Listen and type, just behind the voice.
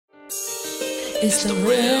It's the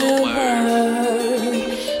real word.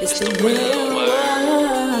 It's the real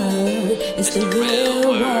word. It's the real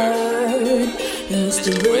word. It's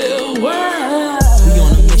the real word. We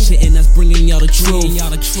on a mission and that's bringing y'all the truth.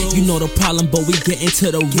 You know the problem, but we get into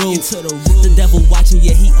the root. The devil watching,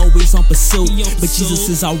 yeah, he always on pursuit. But Jesus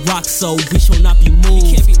is our rock, so we shall not be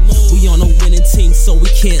moved. We on a winning team, so we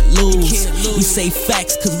can't lose. We say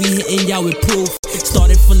facts, cause we hitting y'all with proof.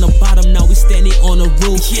 Started from the bottom, now we standing on the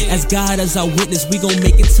roof. As God as our witness, we gon'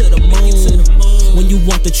 make it to the moon. When you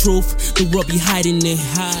want the truth, the world be hiding it.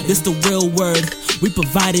 This the real word, we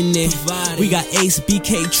providing it. We got Ace,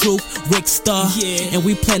 BK, Truth, Rick Star, and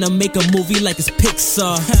we plan to make a movie like it's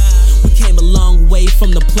Pixar. We came a long way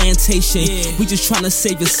from the plantation. We just tryna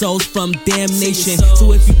save your souls from damnation.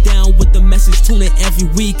 So if you down with the message, tune in every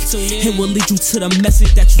week. It will lead you to the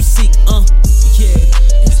message that you seek.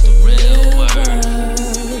 It's the real word.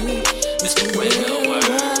 It's the real word.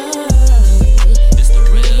 It's the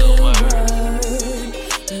real word.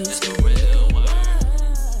 It's the real word.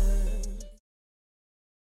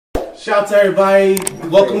 Shout out to everybody.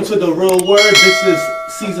 Welcome to The Real Word. This is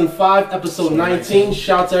Season 5, Episode 19.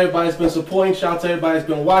 Shout out to everybody that's been supporting. Shout out to everybody that's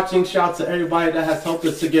been watching. Shout out to everybody that has helped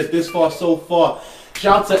us to get this far so far.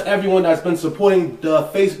 Shout out to everyone that's been supporting the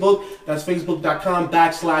Facebook. That's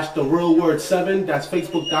facebook.com/The Real Word 7. That's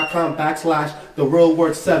facebook.com/The Real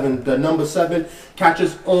Word 7. The number 7. Catch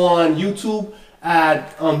us on YouTube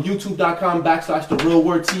at youtube.com/The Real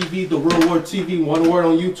Word TV. The Real Word TV, one word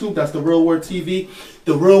on YouTube. That's The Real Word TV.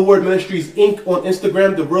 The Real Word Ministries Inc. on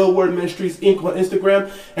Instagram. The Real Word Ministries Inc. on Instagram.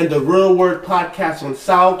 And The Real Word Podcast on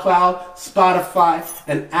SoundCloud, Spotify,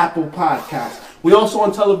 and Apple Podcasts. We also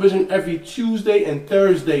on television every Tuesday and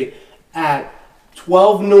Thursday at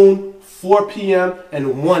 12 noon, 4 p.m.,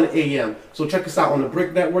 and 1 a.m. So check us out on the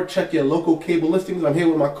Brick Network. Check your local cable listings. I'm here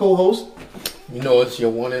with my co-host. You know it's your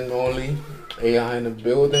one and only AI in the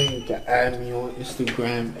building. You can add me on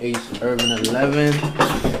Instagram, AceUrban11.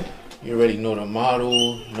 You already know the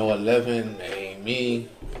model. No 11, that ain't me.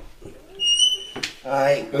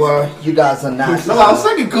 Alright, well, you guys are not. No, our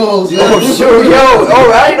second calls. Oh, sure, yo.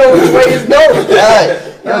 Alright, I know which way it's going. Alright.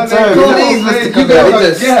 Your turn. Please, Mr. Cabell.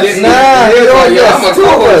 Nah, you know, I'm a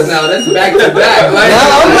co-host now. That's back to back. Nah,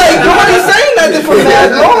 I'm like, nobody's saying nothing from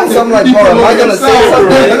that long. So I'm like, bro, am I gonna say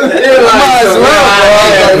something? Might as well,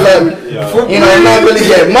 bro. You know, I'm not really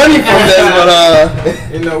getting money from this,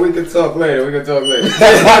 but you know, we can talk later.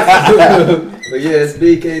 But yeah, it's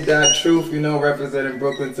BK.Truth, you know, representing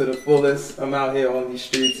Brooklyn to the fullest. I'm out here on these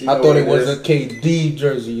streets. I thought it was a KD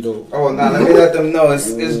jersey though. Oh, nah, let me let them know.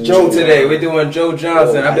 It's Joe today. We're doing Joe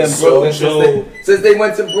Johnson. I've been in Brooklyn since they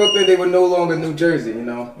went to Brooklyn. They were no longer New Jersey, you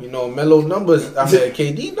know. You know, Melo numbers. I mean,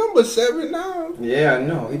 KD number 7 now. Yeah, I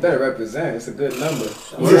know. He better represent. It's a good number.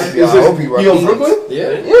 I hope he represents. You on Brooklyn?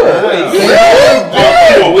 Yeah.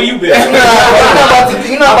 Where you been?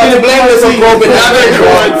 You're not about to blame this on Brooklyn.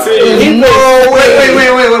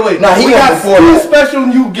 Wait. Nah, he got two special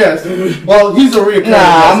new guests. Well, he's a reoccurring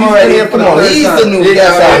guest. I'm already here. Come on, he's the new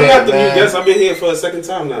guest. I'm not the new guest. I've been here for a second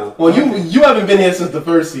time now. Well, you haven't been here since the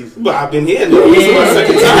first season. But I've been here. Though. This is my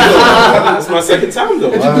second time. Though. It's my second time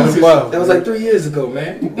though. That was like 3 years ago,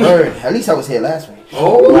 man. Word. At least I was here last week.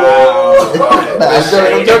 Oh wow! I'm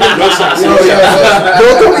joking. No shots.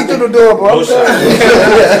 Don't throw me through the door, bro. No shots.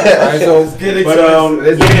 Alright, so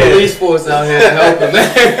there's the police force out here to help him.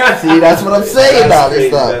 See, that's what I'm saying about this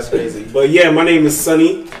stuff. That's crazy. But yeah, my name is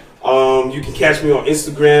Sonny. You can catch me on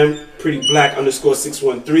Instagram,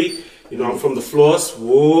 prettyblack_613. You know, I'm from the Floss.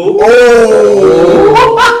 Whoa. Oh.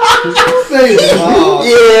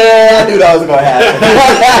 Yeah, I knew that was going to happen.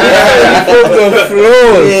 From the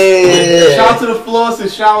Floss. Yeah. Shout out to the Floss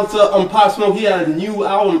and shout out to Pop Smoke. He had a new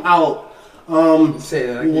album out. Say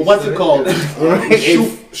that. What's it called?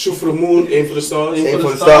 Shoot for the moon, aim for the stars. Aim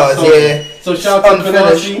for the stars, yeah. So shout out to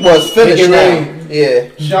Kanasi. Well, it's finished now. Yeah.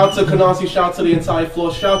 Shout out to Kanasi. Shout out to the entire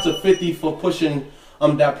Floss. Shout out to 50 for pushing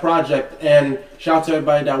that project, and shout out to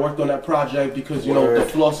everybody that worked on that project because you know the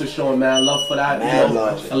Floss is showing mad love for that.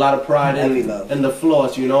 A lot of pride in the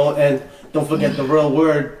Floss, you know, and don't forget the real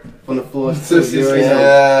word from the Floss too.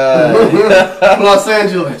 Los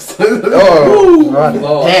Angeles.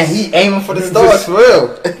 Damn, he aiming for the stars for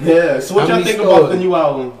real. Yeah. So what y'all think about the new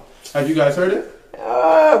album? Have you guys heard it?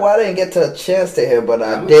 Well, I didn't get to a chance to hear, but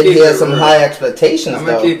I did hear some high expectations. I'm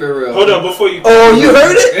gonna keep it real. Hold on, before you. Oh, you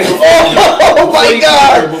heard it? Oh my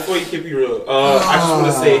God! Before you keep it real, I just want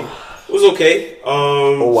to say it was okay.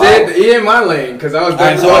 He in my lane because I was.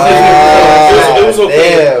 It was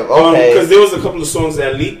okay. Damn, because there was a couple of songs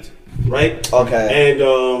that leaked, right? Okay. And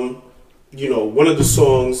you know, one of the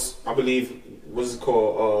songs I believe what's it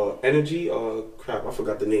called? Energy? Crap, I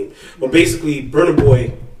forgot the name. But basically, Burna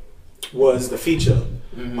Boy was the feature.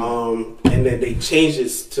 And then they changed it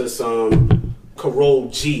to some Carol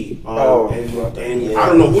G. And I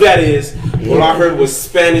don't know who that is. All I heard was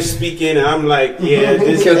Spanish speaking, and I'm like, yeah,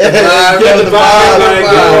 this Killed the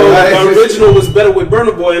vibe. the original was better with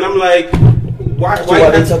Burna Boy, and I'm like, why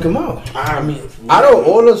they took him out? I mean, Out of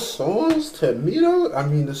all the songs to me though, I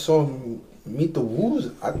mean the song Meet the Woos,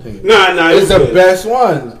 I think nah, it's the good. best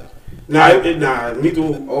one. Me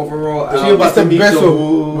too. Overall, It's the best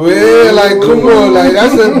one. Yeah, like come on, like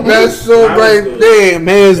that's the best song right there,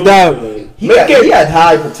 hands down. He had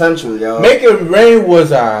high potential, yo. Make It Rain was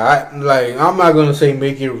like I'm not gonna say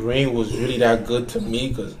Make It Rain was really that good to me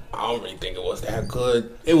because I don't really think it was that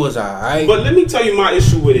good. It was alright. But let me tell you my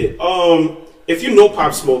issue with it. If you know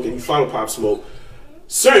Pop Smoke and you follow Pop Smoke,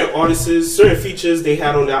 certain artists, certain features they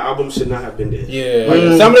had on that album should not have been there. Yeah,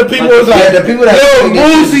 like some of the people was like, the people that Lil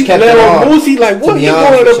Boosie, like what you doing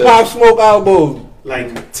on the Pop Smoke album?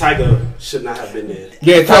 Like Tiger should not have been there.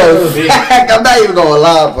 Yeah, Tiger. I'm not even gonna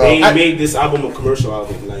lie, bro. They made this album a commercial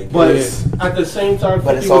album, like. But at the same time,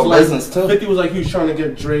 But 50 it's all was business, too. 50 was like he was trying to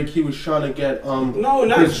get Drake. He was trying to get No,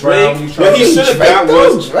 not Chris Drake. Brown. What he should have got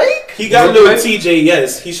was Drake. he got Lil TJ.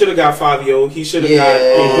 Yes, he should have got Fabio. He should have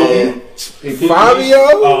got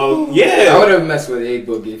Fabio. yeah. I would have messed with A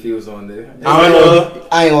Boogie if he was on there. I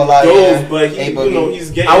ain't gonna lie. Those, but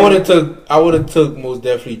he's getting. I would have took most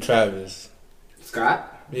definitely Travis. Scott.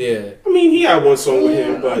 Yeah. I mean, he had one song with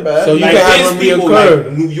him, but So you like can his have him be a people, curve.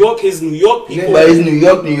 like his New York people, But it's New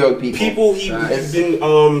York people. people he's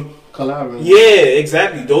been collaborating. yeah,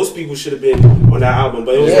 exactly. Those people should have been on that album,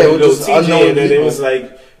 but it was Yeah, like it was Lil just TJ, unknown and then it people. was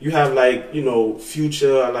like you have like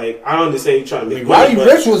Future. Like I understand you trying to make Roddy money,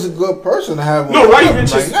 but- Ricch was a good person to have. No, on Roddy the album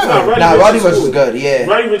Ricch is right now. Nah, Roddy Ricch Ricch cool. is good, yeah.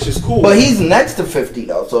 Roddy Ricch is cool, But he's next to 50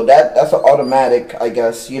 though, so that's an automatic, I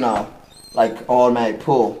guess, like automatic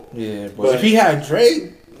pull. Yeah, but if he had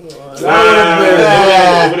Drake, it would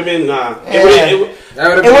have been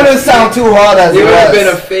It wouldn't sound too hard as He it would have was. been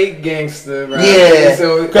a fake gangster, right? Yeah,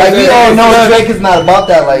 So, like we all know Drake is not about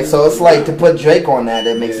that life, so it's like to put Drake on that,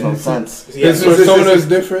 it makes no sense. his persona is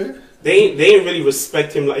different. They didn't really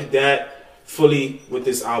respect him like that fully with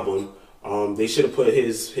this album. They should have put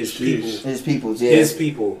his people. His people's, yeah. His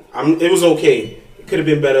people. It was okay. It could have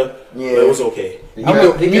been better, but it was okay. he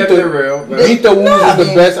kept it real. But Meet the Woos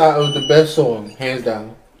is the best song, hands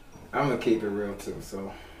down. I'm gonna keep it real too.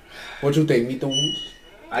 So What you think? Meet the Woos?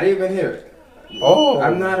 I didn't even hear it. Oh,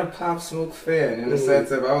 I'm not a Pop Smoke fan in the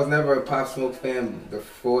sense of I was never a Pop Smoke fan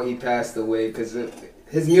before he passed away because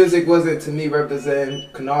his music wasn't to me representing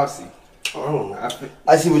Canarsie. Oh,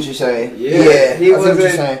 I see what you're saying. Yeah, I he see what you're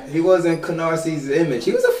saying. wasn't Canarsie's image.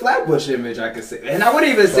 He was a Flatbush image, I could say, and I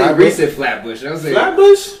wouldn't even say Flatbush? recent Flatbush. I would say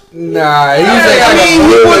Flatbush? nah. He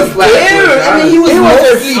was there. I mean, he was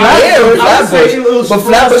mostly there with Flatbush, but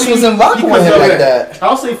Flatbush was in rock with him like that.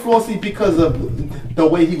 I'll say Flossy because of the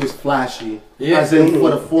way he was flashy. Yeah. As in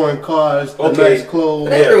for the foreign cars, the Okay. nice clothes.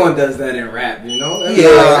 But everyone does that in rap, you know. But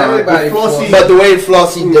Everybody. Flossy- But the way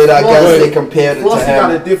Flossy did, I guess Flossy- they compared it to Flossy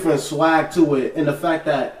got a him. different swag to it, and the fact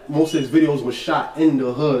that most of his videos were shot in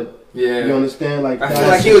the hood. Yeah. You understand? Like I feel that's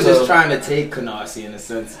like he was just a- trying to take Canarsie in a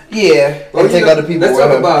sense. Yeah, Well, and take other people Let's with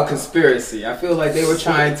talk him. about conspiracy. I feel like they were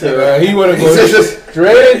trying to. He would have gone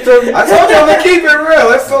straight into. I told you I'm gonna keep it real.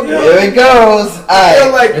 Let's talk about Here it goes. I feel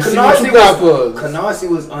Alright. like Let's see what you got for us. Canarsie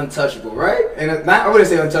was untouchable, right? And not, I wouldn't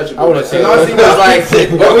say untouchable. I wouldn't say Canarsie was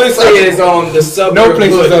like what we say is the suburb No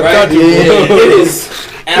place is hood, right? untouchable. It is.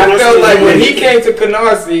 And I felt like when he came to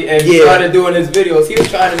Canarsie and Yeah. started doing his videos, he was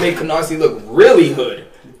trying to make Canarsie look really hood.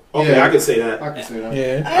 Okay, Yeah. I can say that. I can say that.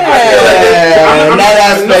 Yeah. Yeah, in that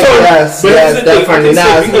aspect, yes, But here's yes, the thing, I definitely. can Nah,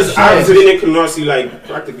 say I see because what you're I was saying. living in Canarsie like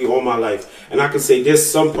practically all my life, and I can say there's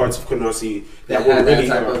some parts of Canarsie that were had really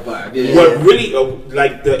that type of vibe. Yeah. What really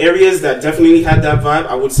like the areas that definitely had that vibe,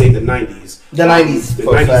 I would say the 90s. The 90s, The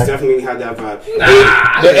for a 90s fact. definitely had that vibe.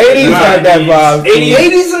 The 80s had that vibe.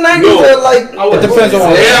 80s and 90s No. are like. It depends on.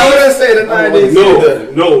 Yeah, I wouldn't say the 90s.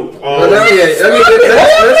 either. No. But let me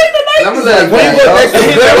I'm gonna let When you go next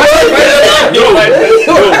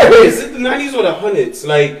Is it the 90s or the hundreds?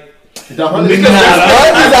 Like The 100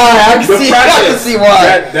 I can see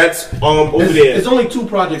why. That's over there. It's only 2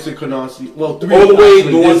 projects in Canarsie. Well, 3. All the way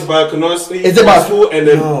actually. the ones by Canarsie. Is it by- school, and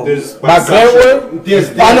then No. there's By South Glenwood? There's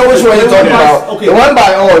I know which one you're talking about. Okay. The one by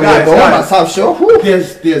Guys, the one by guys. South Shore. Whew.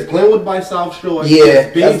 There's Glenwood by South Shore. Yeah,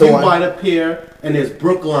 there's that's the Bayview one. by the pier, and there's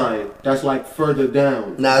Brookline. That's like further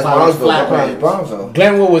down. Nah, it's by Brownsville. Flatlands. Brownsville.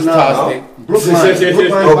 Glenwood was No, toxic. Brookline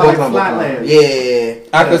Oh, by Brooklyn. Flatlands. Yeah.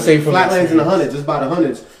 I could say from Flatlands in the hundreds. It's by the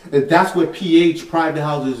hundreds. And that's where PH private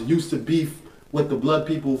houses used to be with the blood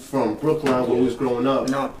people from Brooklyn when we was growing up.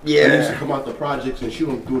 No, They used to yeah. come out the projects and shoot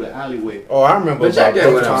them through the alleyway. Oh, I remember. But y'all about get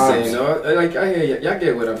those what I'm times. saying, though. Like, I hear y'all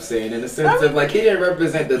get what I'm saying in the sense of, like, he didn't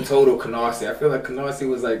represent the total Canarsie. I feel like Canarsie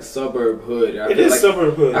was, like, suburb hood. It is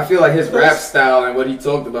suburb hood. I feel like his rap style and what he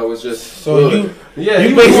talked about was just So hood.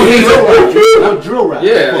 You basically drill rap.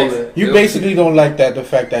 Yeah, you basically don't like that the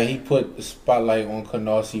fact that he put the spotlight on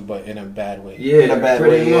Canarsie, but in a bad way. Yeah, In a bad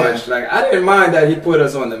pretty way, yeah. much. Like, I didn't mind that he put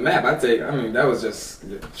us on the map. I mean, that was just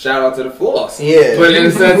shout out to the Floss. Yeah. But in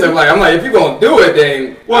the sense of, like, I'm like, if you're gonna do it,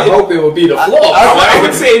 then I hope it will be the Floss. I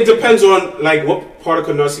would say it depends on like what part of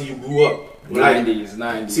Canarsie you grew up. Like,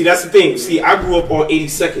 90s. see, that's the thing. See, I grew up on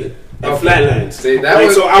 82nd and Flatlands. See, that like,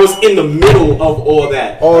 was- so I was in the middle of all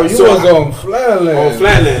that. Oh, you so was on Flatland. on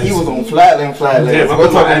Flatlands. He was on Flatland. Damn,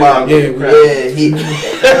 We're talking about Yeah, he.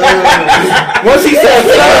 once he said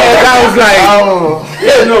Flatland, I was like,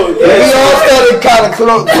 Yeah, no, We all started kind of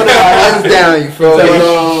putting our heads down. You feel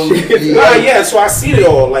me? yeah. So I see it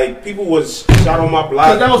all. Like people was shot on my Cause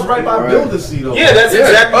block. that was right by Builder C though. Yeah, that's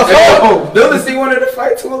exactly. Oh, Bill C wanted to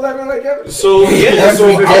fight 211 like that? So yeah, so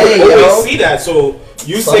I Hey, would yo. always see that. So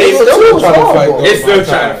you So say it's still trying to fight, horrible. though. It's still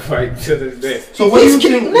trying to fight to this day. So what do you He's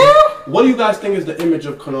think? kidding now? What do you guys think is the image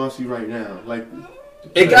of Canarsie right now? Like,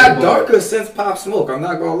 It got darker since Pop Smoke, I'm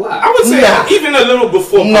not gonna lie. I would say Nah. even a little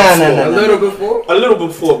before. Nah, Pop nah, Smoke. nah, A little before? A little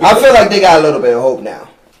before. I feel like they got a little bit of hope now.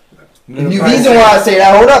 The reason why I say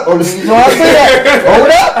that, hold up. The reason why I say that,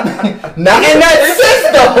 hold up. Not in that sense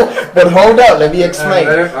though, but hold up. Let me explain.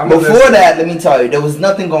 I'm Before listening. that, let me tell you, there was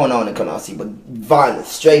nothing going on in Canarsie but violence,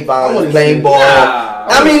 straight violence, wouldn't playing say ball. that.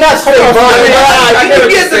 I mean, not straight violence. I get You what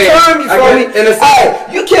get you're the saying. term, you I feel get me? it. In a sense.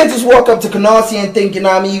 Hey, you can't just walk up to Canarsie and think, you know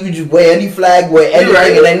what I mean, you can just wear any flag, wear anything,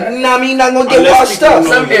 right. and then, you know what I mean, not gonna get Unless washed people up. know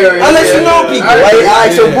Some areas, Unless you yeah, know yeah. people, I right? agree.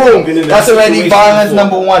 Alright, so Yeah. boom. Been in that That's already situation violence before.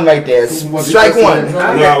 number one right there. Strike one.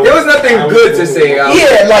 There was nothing good to say.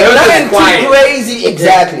 Yeah, like it was nothing just quiet. too crazy.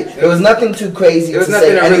 Exactly. There was nothing too crazy There was to nothing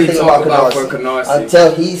say to really anything talk about about for Canarsie Canarsie.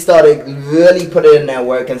 until he started really putting in that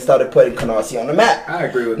work and started putting Canarsie on the map. I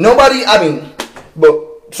agree with that. Nobody, I mean, but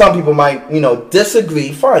some people might,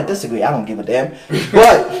 disagree. Fine, disagree. I don't give a damn.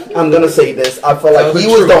 But I'm gonna say this: I feel like Tell he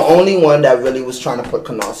the was the truth. only one that really was trying to put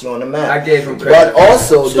Canarsie on the map. I gave him credit. But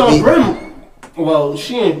also, Stone Brim. Well,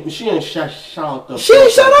 she ain't shout out the. she ain't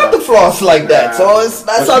shout out the Floss like that, so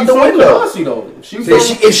that's out the window. Canarsie though. She If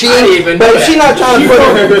from, she I didn't even know but if she that. not trying to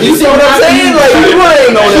put, you see what I'm saying? Like you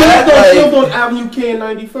ain't know she that. lived Like, on Avenue K and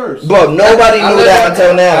 91st. but nobody I knew live that on- until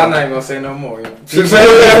I'm now. not even gonna say no more.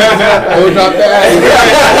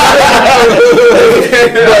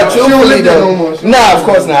 But truthfully though, nah, of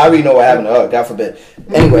course not. I already know what happened to her. God forbid.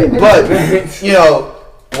 Anyway, but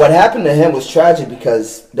what happened to him was tragic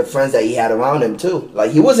because the friends that he had around him too.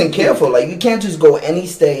 Like he wasn't careful. Like you can't just go any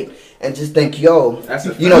state and just think, yo, That's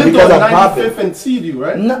a He because lived on I'm popping. 95th and Seaview,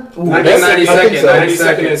 right? No, I think I think 92nd, so.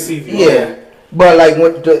 92nd and CV. Yeah. But like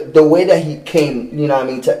when the way that he came, you know what I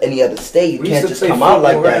mean, to any other state, you We can't used to just play come out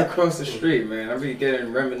football like right that. across the street, man. I be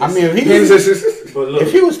getting reminiscent. I mean, But look,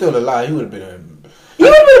 if he was still alive, he would have been. He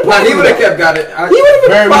would have been Nah, he popular. would have kept got it. He would have been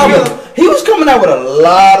Very popular. good. He was coming out with a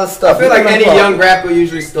lot of stuff. I feel like He any was young rapper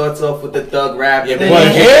usually starts off with the thug rap. Yeah, and but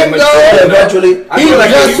then him, mature, though, you know? eventually, I He feel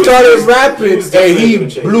like just he started he rapping was and he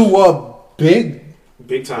definitely gonna blew up big.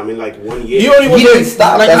 big time in like 1 year. He only he didn't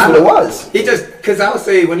stop. like, That's what it was. He just, because I would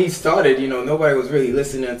say when he started, nobody was really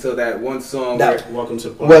listening until that one song. That- Welcome to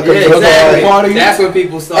the party. Welcome Yeah, to the exactly. party. That's when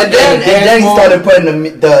people started. And then he started putting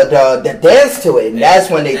the dance to it, and that's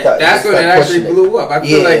when they thought. That's when it actually blew up. I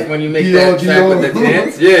feel Yeah. like when you make that track with the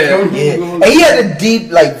dance, yeah. Yeah, and he had a deep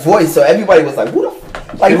voice, so everybody was like, "Who the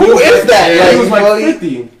He who was is that?" yeah, He was like you know,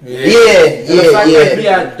 50. yeah, And the fact that he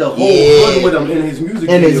yeah. had the whole Yeah. hood with him in his music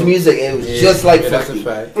In his video. music, it was just like that's a 50.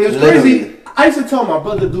 fact. And it's Literally. crazy. I used to tell my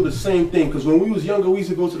brother to do the same thing because when we was younger, we used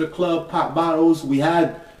to go to the club, pop bottles. We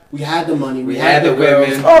had the money, we had the girls,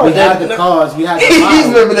 women. Oh, we that- had the cars, we had the He's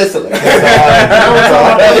models. reminiscent. And I would tell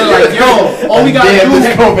my brother like, yo, all we gotta do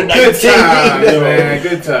is Good time, man.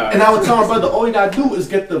 Good time. And I would tell my brother, all you gotta do is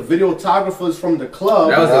get the videographers from the club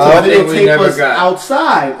That was to the one thing we videotape never us got.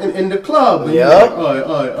 outside in the club. And Yep.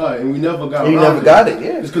 and we never got You around never got it,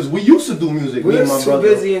 yeah. It's because we used to do music, We me and my were too brother.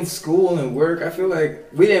 busy in school and work. I feel like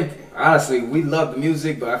we didn't. Honestly, we loved the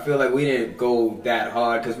music, but I feel like we didn't go that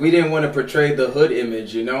hard because we didn't want to portray the hood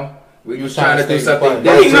image. We You was trying trying to to do stay something quiet.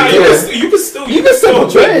 I mean, different. you can still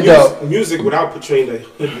portray it, though. music without portraying the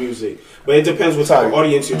hood music, but it depends what type of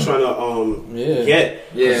audience you're trying to get.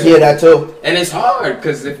 Yeah, that too. And it's hard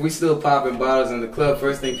because if we still popping bottles in the club,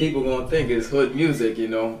 first thing people gonna think is hood music,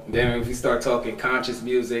 Then if we start talking conscious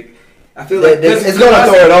music, I feel like it's gonna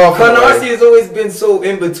throw it off. Canarsie has always been so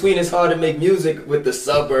in between. It's hard to make music with the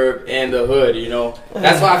suburb and the hood. You know,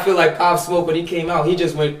 that's why I feel like Pop Smoke when he came out, he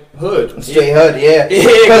just went hood, straight hood, yeah.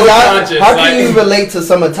 Because how can you relate to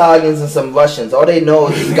some Italians and some Russians? All they know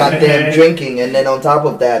is goddamn drinking, and then on top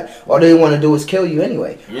of that, all they want to do is kill you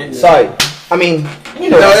anyway. Yeah. Sorry. I mean, you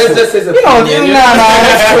know, it's just his opinion.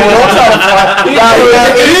 That's true. Don't try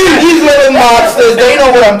to these little mobsters, they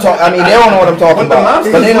know what I'm talking. I mean, they don't know what I'm talking about,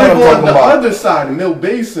 but they know what I'm talking about. On the other side, the Mill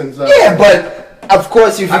Basins. Yeah, but of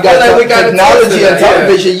course, if you got technology and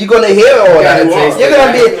television, you're gonna hear all that. You're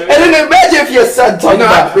gonna be, and then imagine if your son talking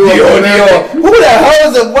about D.O.D.O. Who the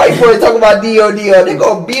hell is a white boy talking about D.O.D.O.? They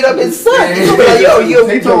gonna beat up his son. They gonna be like, yo,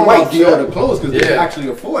 they talking about D.O. the clothes because they actually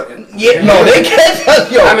afford it. Yeah, no, they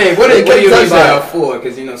can't. Yo, I mean, what do you mean by afford?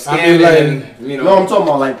 Because you know, scamming and you know. No, I'm talking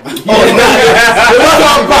about like. We're talking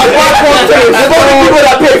about people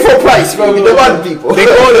that pay full price, bro. The white people. They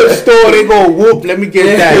go to the store, they go whoop. Let me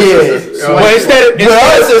get that. Yeah. But instead of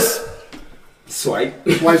just swipe.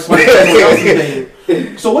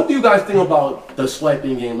 So what do you guys think about the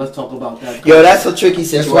swiping game? Let's talk about that. Yo, that's a tricky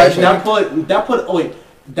situation. That put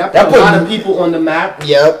a lot of people on the map.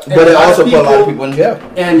 Yep, but it also put a lot of people in jail.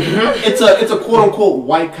 And it's a quote unquote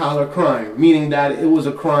white collar crime, meaning that it was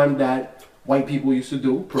a crime that white people used to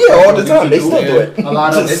do. Yeah, all the time. They still do it. A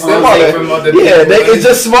lot of it's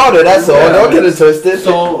just smarter. That's all. Don't get it twisted.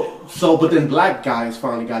 So, but then black guys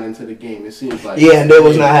finally got into the game. It seems like and they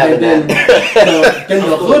was not having then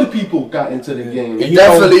the hood people got into the game.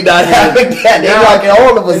 Definitely not having that. They locking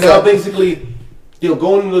all of us up. Basically, they'll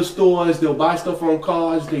go into the stores, they'll buy stuff on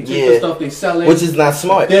cars, they take the stuff, they sell it. Which is not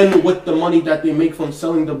smart. Then with the money that they make from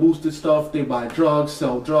selling the boosted stuff, they buy drugs,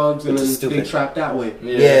 sell drugs, and then they trap that way.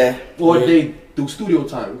 Yeah. Or they do studio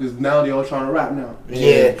time, because now they all trying to rap now.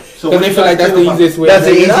 Yeah. So they feel like that's the easiest way. That's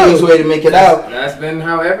the easiest way to make it out. That's been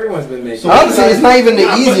how everyone's been making. So honestly, it's not even the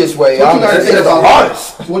easiest way. Honestly, it's the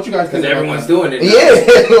hardest. What you guys think? Because everyone's doing it.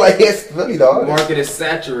 Yeah, like it's really the hardest. The market is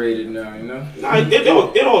saturated now, you know.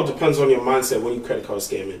 It all depends on your mindset when you credit card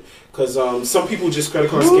scamming. Because some people just credit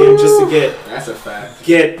card scam just to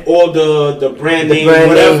get all the brand name,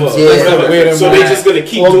 whatever. So they're just gonna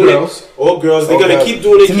keep doing it. All girls, they're gonna keep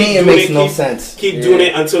doing it. To me, it makes no sense. Keep doing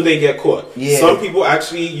it until they get caught. Yeah. Some people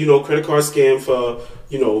actually, credit card scam for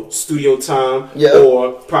studio time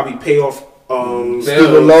or probably pay off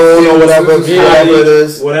student loan or whatever it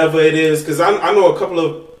is. Whatever it is, because I know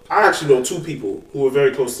I actually know two people who were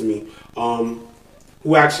very close to me.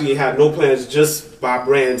 Who actually had no plans, just buy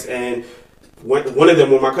brands, and one of them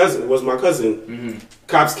was my cousin. Mm-hmm.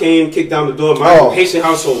 Cops came, kicked down the door. My Haitian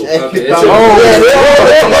household. Wait, they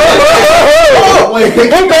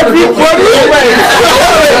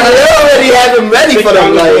already have him ready for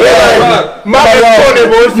them. They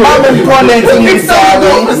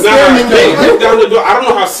kicked down the door. I don't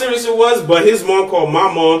know how serious it was, but his mom called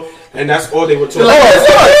my mom. And that's all they were talking about.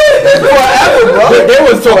 Forever, bro. They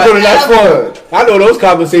was talking to that for. I know those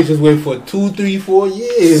conversations went for 2, 3, 4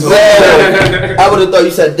 years. I would have thought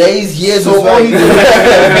you said days, years. So right.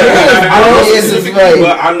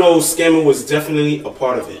 But I know scamming was definitely a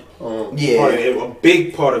part of it. A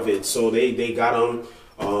big part of it. So they got him,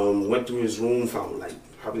 went through his room, found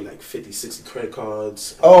probably 50, 60 credit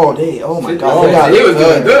cards. Oh my God. He was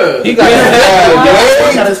doing good. He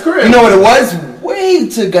got his career. You know what it was? Way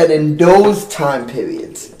too good in those time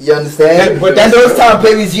periods. You understand? But in those time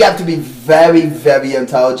periods, you have to be very, very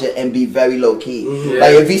intelligent and be very low key. Mm-hmm.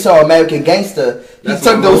 Like if he saw American Gangster, he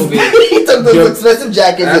took those expensive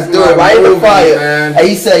jackets and threw it right in the fire. Man. And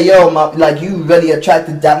he said, "Yo, you really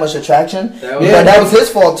attracted that much attraction." That was his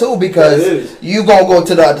fault too, because you gonna go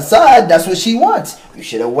to the other side. That's what she wants. You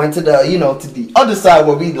should have went to the to the other side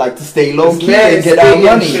where we like to stay low key and get our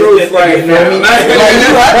money. Right now. You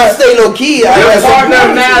have to stay low key. Your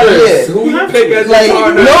partner matters. Who you pick as your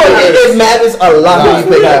partner? It matters a lot when you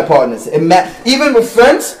pick our partners. Even with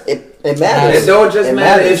friends, it matters. It don't just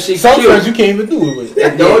matter if she some cute. friends you can't even do it with.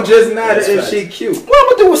 It don't just matter if she cute. What I'm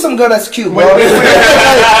gonna do with some girl that's cute, bro?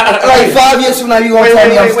 Like 5 years from now, you gonna tell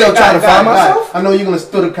me I'm still trying to find myself? I know you're gonna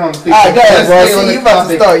start a conversation. Alright, go ahead, bro. See, you about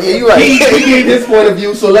to start. Yeah, you right. He gave his point of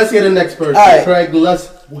view, so let's hear the next person. Craig, let's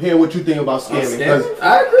hear what you think about scamming.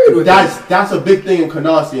 I agree with that's a big thing in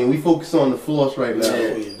Canarsie, and we focus on the Floss right now.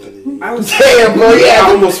 I was Damn, bro. Yeah, I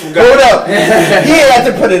almost forgot. Hold up. He had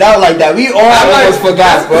to put it out like that. We all almost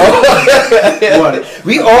forgot, bro. What?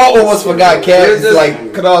 We all almost forgot, Cat. It was just- Like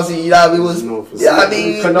Kanasi, you know, we was. Yeah, I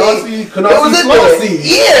mean, Kanasi, it was in Flossy.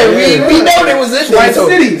 there. Yeah, we know it was in there. White so-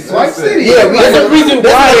 City. White City. Yeah, we That's the reason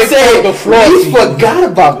that's why what I'm it's saying. called the Flossy. We forgot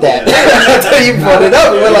about that until you brought it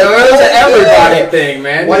up. We were like, it was an oh, everybody yeah. thing,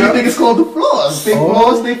 man. Why do you think it's called the Floss? They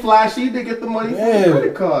floss, they flashy, they get the money from Yeah. the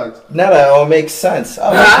credit cards. Now that all makes sense.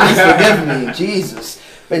 Oh, please forgive me, Jesus.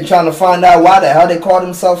 Been trying to find out why the hell they call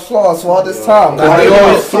themselves Floss for all this time. Why Why they they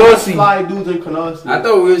always flossy? Fly dudes in Canarsie. I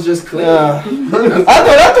thought we was just clean. I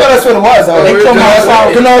thought that's what it was. They we're come just-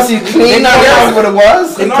 out Canarsie clean. That's what it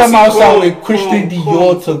was. They Canarsie come outside called- with Christian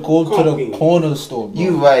called- Dior to go to the called- corner store, bro.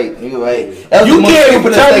 You right. That's You the most can't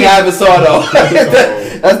stupidest tell thing me- I ever saw though.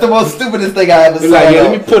 That's the most stupidest thing I ever They're saw. like, yeah, let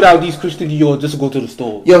though. me put out these Christian Dior just to go to the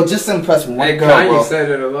store. Yo, just impress one Hey, girl, Kanye bro. said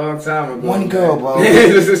it a long time ago. One girl, bro.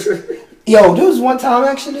 Can't Yo, there was one time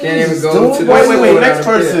actually. even Just go doing to the what- Wait, store next without a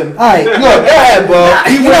person. Alright, look, go ahead, bro.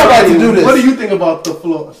 We're not about to do this. What do you think about the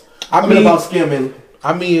floss? I mean, about scamming.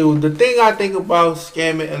 I mean, the thing I think about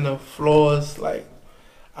scamming and the flaws, like,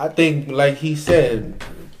 I think, like he said,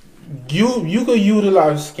 you could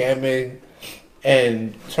utilize scamming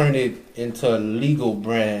and turn it into a legal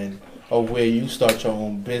brand of where you start your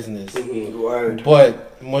own business. Word.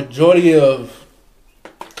 But majority of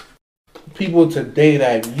people today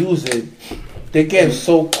that use it, they get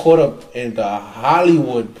so caught up in the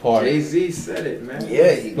Hollywood part. Jay-Z said it, man.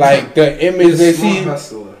 Yeah, Like the image they see,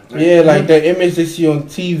 Hustler. yeah, like the image they see on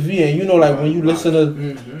TV, and you know, like when you listen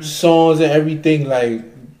to songs and everything, like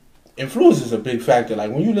influence is a big factor.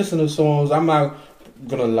 Like when you listen to songs, I'm not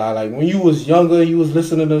gonna lie, like when you was younger, you was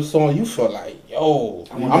listening to the song, you felt like, yo,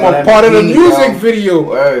 I'm a part of the music video,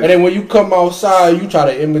 Word. and then when you come outside, you try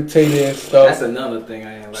to imitate it and stuff. That's another thing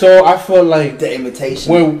I ain't like. So I feel like the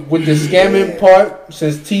imitation. when with the scamming Yeah. part,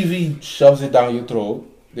 since TV shoves it down your throat,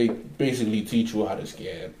 they basically teach you how to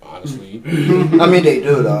scam. Honestly, I mean, they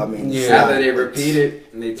do though. I mean, Yeah. After they repeat it,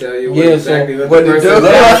 and they tell you Yeah, so exactly what what the they person do.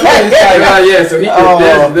 did. Yeah, so he did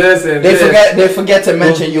Oh, this, and They this. forget to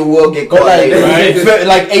mention you will get caught. like,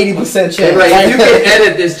 Like 80% They're chance. like, you can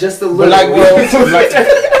edit this just a but little. like,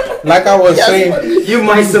 like I was saying, you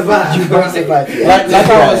might survive. like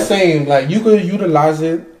I was saying, like you could utilize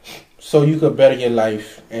it so you could better your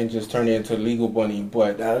life and just turn it into legal money.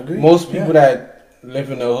 But I agree. most people that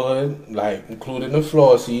live in the hood, like including the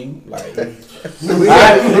Flossy, like Y'all be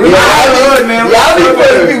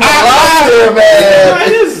putting people out there, man.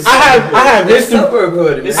 I have It's history. suburb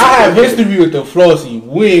hood. I have history with the Flossy.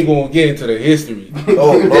 We ain't gonna get into the history.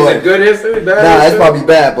 Oh, Is it Lord. good history? Bad Nah, that's history? probably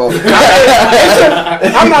bad, bro.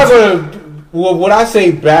 I'm not gonna. Well, when I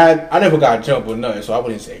say bad, I never got jumped or nothing, so I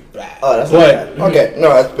wouldn't say bad. Oh, that's but not bad. Okay, no,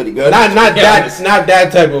 that's pretty good. not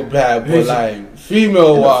that type of bad, but like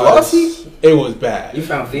female wise, Flossy? it was bad. You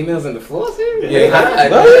found females in the floors here? Yeah.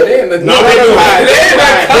 They in the No, they don't hide. They don't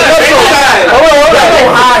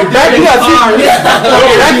hide.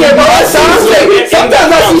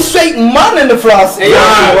 Sometimes I see straight mud in the floss.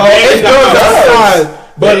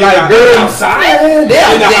 But like outside.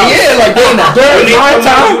 Yeah, like they not. during my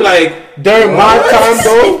time, like during my time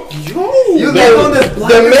though, You live on this block.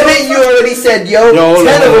 The minute you already said yo, Yo,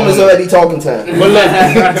 10 of no. them is already talking to him. but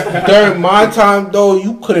like during my time though,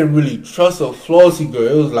 you couldn't really trust a flossy girl.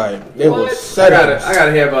 It was like they were I setups.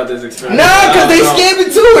 gotta hear about this experience. Nah, because they scam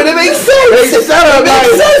it too, and it makes sense. It makes sense.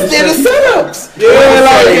 They're the setups.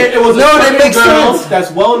 It was No, a that certain makes girl sense.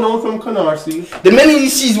 that's well known from Canarsie. The minute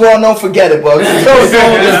she's well known, forget it, bro. Just throw it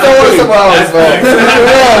somewhere else, bro.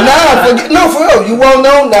 No, for real. You well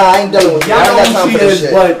known? Nah, I ain't dealing with you. I Y'all ain't got know time who for she this is,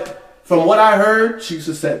 shit. but from what I heard, she used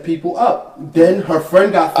to set people up. Then her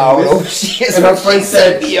friend got famous. Oh, shit. And her friend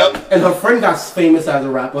said, yep. and her friend got famous as a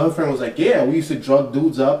rapper. Her friend was like, yeah, we used to drug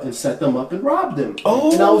dudes up and set them up and rob them.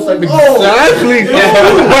 Oh, and I was like, oh. Exactly.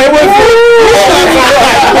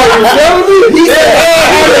 He said,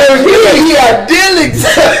 he had dealings.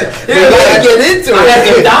 We gotta get into it. I had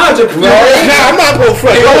to dodge a Nah, I'm not gonna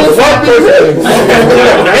front. It almost happened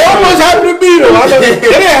to me though. It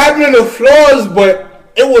didn't happen in the floors, but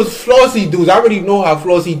it was flossy dudes. I already know how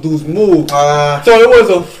flossy dudes move. So it was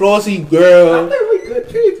a flossy girl.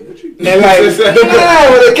 And like when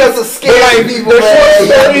it comes to scaring people, man, you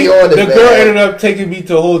gotta be on it, the man. girl ended up taking me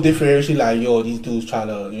to a whole different area. She like, yo, these dudes trying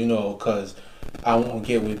to, cause I won't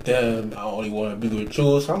get with them. I only want to be with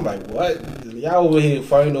you. So I'm like, what? Y'all over here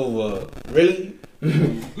fighting over? Really?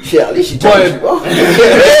 Yeah, at least she told you. So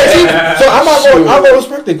I'm gonna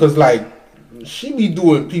respect it, cause like she be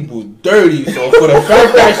doing people dirty. So for the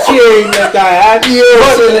fact that she ain't let that happen,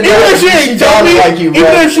 even if she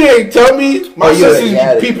ain't tell me, my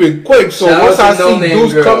sister's peeping quick. So once I see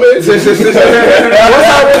dudes coming, what's her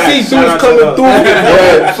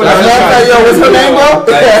name, bro?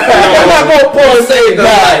 I'm not gonna pull and say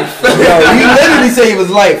life. You literally say it was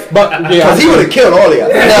life, but because he would have killed all of y'all.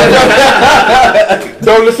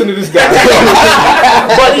 Don't listen to this guy.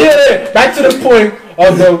 But yeah, back to the point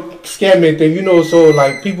of the scamming thing, you know, so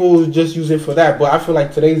like people just use it for that. But I feel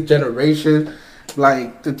like today's generation,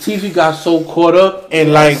 like the TV got so caught up,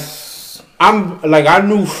 and like I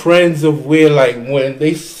knew friends of where like when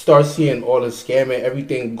they start seeing all the scamming,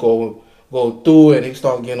 everything go through, and they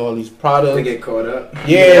start getting all these products. They get caught up.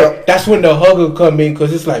 Yeah, that's when the hugger come in,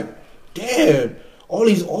 because it's like, damn, all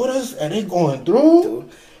these orders and they going through.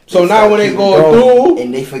 So now when they go through,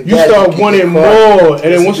 and they forget, you start wanting more, and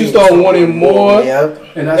then once you start wanting more,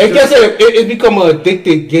 it become an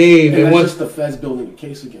addicted game. And that's just the feds building a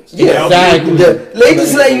case against you. Yeah, exactly. They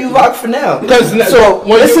just let you rock for now. So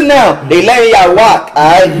listen now, they letting y'all rock.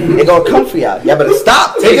 Alright, they gonna come for y'all. Y'all better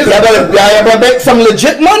stop. Y'all better make some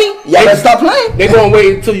legit money. Y'all better stop playing. They gonna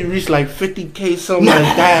wait until you reach like 50K, something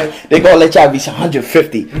like that. They gonna let y'all reach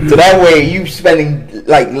 150. So that way you spending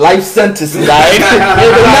like life sentences. Alright.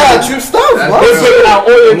 True stuff, bro. They're taking out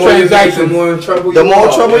all your transactions. The more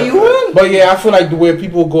trouble you in. But yeah, I feel like the way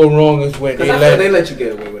people go wrong is when they let you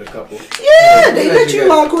get away with a couple. Yeah, they let you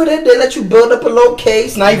rock with it. They let you build up a little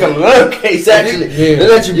case. Not even a little case, actually. Yeah. They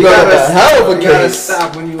let you build up a hell of a case.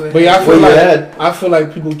 Stop when you in. But yeah, I feel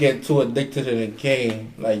like people get too addicted in the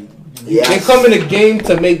game. Like they come in the game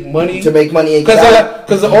to make money.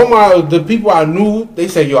 Because all the people I knew, they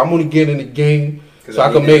say, yo, I'm only getting in the game so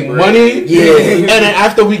I can make money. Yeah. And then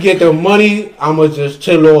after we get the money, I'ma just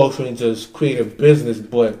chill off and just create a business.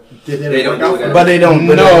 But they don't do that. But they don't.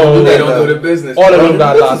 They don't do the business. All of them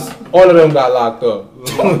got locked up.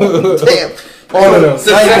 Damn. All of them.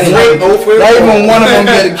 Not even one of them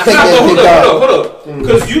get kicked out. Hold up.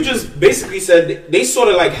 Because you just basically said they sort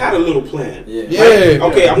of like had a little plan. Yeah.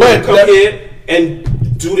 Okay, I'm gonna come here and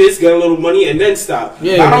do this, get a little money, and then stop.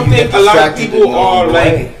 Yeah. I don't think a lot of people are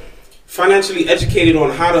like financially educated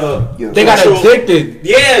on how to. They got addicted.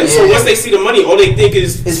 Yeah, so once they see the money, all they think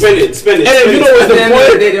is spend it. And you know what's the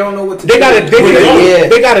point? They don't know what to do. They got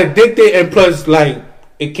addicted. They got addicted, and plus, like,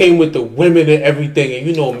 it came with the women and everything, and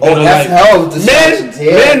you know, men are like,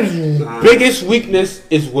 men's biggest weakness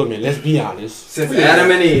is women. Let's be honest. Since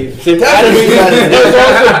Adam and Eve. When I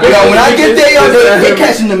get there, they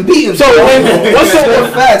catching them beating. So what's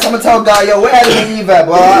up? Facts. I'm gonna tell God, yo, where Adam and Eve at,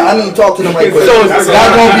 bro? I need to talk to them right quick. So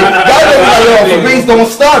God gonna be like, yo, Febreze, don't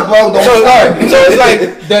start, bro. Don't start. So it's like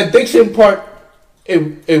the addiction part.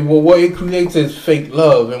 What it creates is fake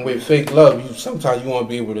love, and with fake love, sometimes you want to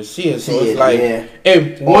be able to see it. So it's like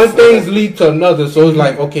if one thing's lead to another. So it's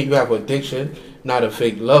like, okay, you have addiction, now the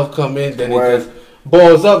fake love come in, then it just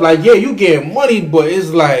balls up. Like, yeah, you get money, but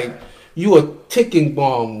it's like you a ticking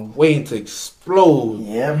bomb waiting to explode.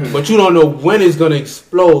 Yeah. But you don't know when it's gonna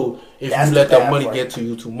explode if you let that money get to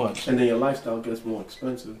you too much. And then your lifestyle gets more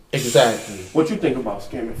expensive. Exactly. What you think about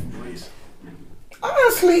scamming Febreze?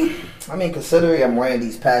 Honestly, I mean, considering I'm wearing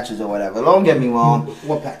these patches or whatever, don't get me wrong.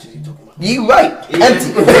 What patches you talking about? You right,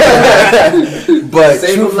 empty. But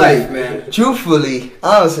truthfully,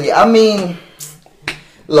 honestly, I mean,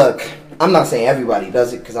 look, I'm not saying everybody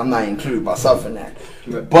does it because I'm not including myself in that.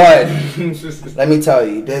 But let me tell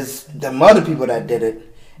you, there's them other people that did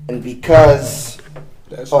it, and because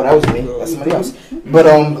that was me, that's somebody else.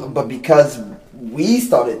 But because we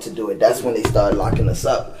started to do it, that's when they started locking us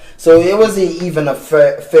up. So it wasn't even a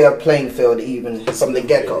fair playing field even from the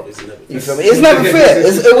get-go. You feel me? It's never fair.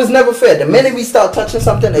 It was never fair. The minute we start touching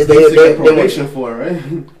something, they get probation for it, right?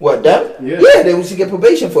 What, that? Yeah, they used to get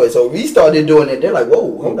probation for it. So we started doing it.Ey're like,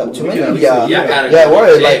 whoa, hold up, too many. Yeah,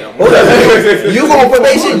 word. Like, hold up, you go on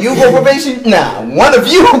probation, you go probation. Nah, one of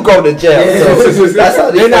you go to jail. So that's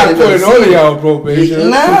how they're not putting all of y'all on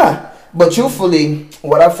probation. Nah. But truthfully,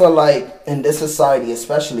 what I feel like in this society,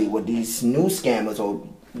 especially with these new scammers or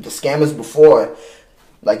the scammers before,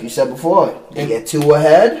 like you said before, they get too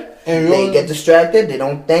ahead, and they get distracted, they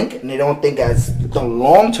don't think as the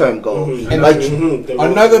long-term goal. And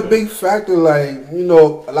another big factor, like, you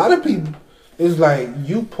know, a lot of people, it's like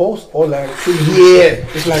you post all that activity. Yeah.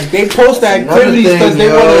 It's like they post activities because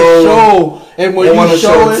they want to show. And when you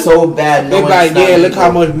show it so bad, they're like, yeah, look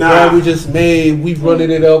how much bread we just made. We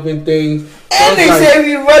running it up and things. And they say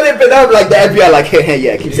we running it up like the FBI, like,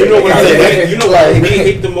 yeah, keep saying it. You know what they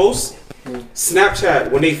hate the most?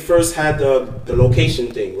 Snapchat, when they first had the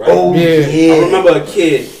location thing, right? Oh, yeah. I remember a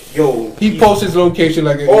kid, yo. He posts his location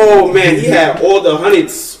like. Oh man, he had all the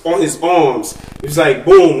hundreds on his arms. It was like,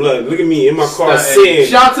 boom, look at me in my car sitting.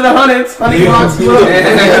 Shout out to the hundreds. Honey blocks. Yo,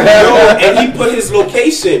 and he put his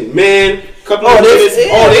location, man. Couple of minutes.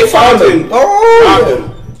 They found him. Robbed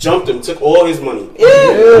him. Jumped him. Took all his money.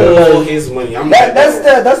 All his money.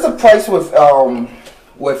 That's the price with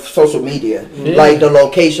social media. Like the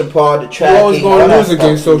location part, the tracking. You always going to lose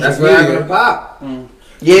against social media. That's what happened to Pop.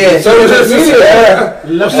 Yeah, social media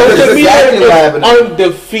is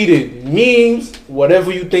undefeated. Memes,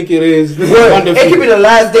 whatever you think it is, undefeated. It could be the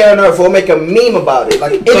last day on earth. We'll make a meme about it,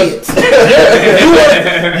 like idiots.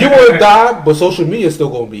 You will die, but social media is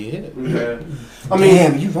still gonna be here. I mean,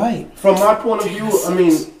 damn, you're right. From my point of view, I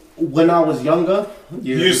mean, when I was younger,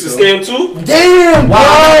 you used to scam too? Damn, wow.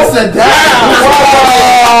 I said that.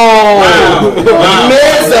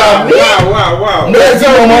 Wow.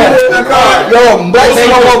 Yo, black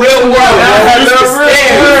people real world.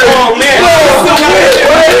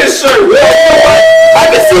 I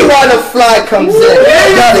can see why the fly comes in.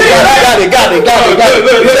 Got it.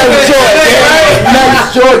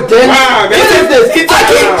 Nice Jordan. What is this? I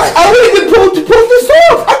wouldn't even pull this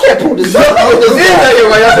off. I can't pull this off.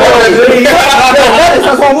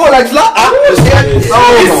 That's one more like slot.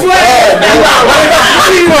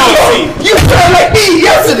 You felt like me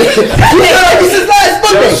yesterday. You felt like this is last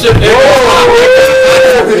Monday.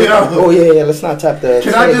 Oh yeah. Let's not tap the.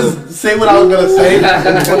 Can I just say what I was gonna say?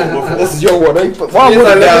 This is your one.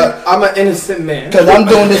 I'm an innocent man. Because I'm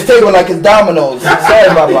doing this table like it's dominoes.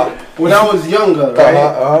 Sorry, Baba. When I was younger,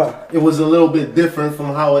 right, it was a little bit different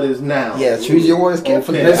from how it is now. Yeah, choose your words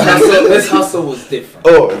carefully. This hustle was different.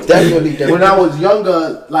 Oh, definitely different. When I was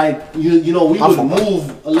younger, like you know, we would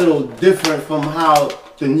move a little different from how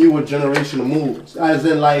the newer generation moves. As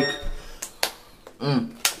in, like,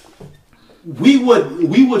 we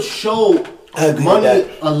would show money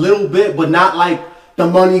a little bit, but not like the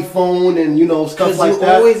money phone and stuff like that.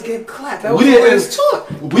 You always get clapped. That was always taught.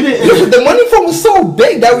 We didn't. The money phone was so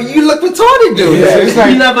big that you look retarded, dude. Yeah, it's like,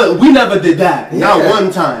 we never did that. Not one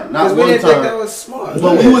time. Not one didn't time. think that was smart.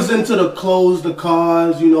 But we was into the clothes, the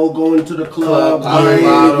cars, going to the club,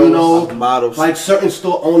 models. Like certain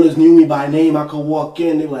store owners knew me by name. I could walk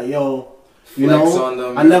in, they were like, yo. On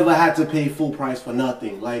them. I never had to pay full price for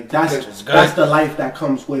nothing. Like that's the life that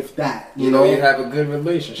comes with that. You know, you have a good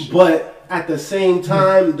relationship. But at the same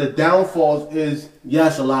time, the downfalls is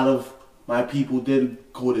yes, a lot of my people did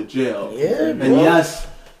go to jail. Yeah, and yes,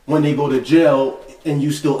 when they go to jail and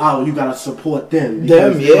you still out, you gotta support them.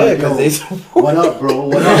 Because they support. What up, bro?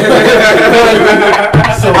 What up?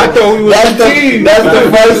 So I thought we was a team. That's the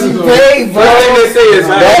price you pay, bro.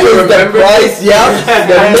 That is the price. Yeah.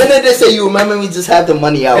 The minute they say you remember me, just have the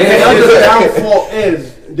money out. And the other downfall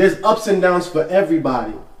is there's ups and downs for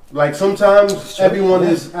everybody. Like sometimes everyone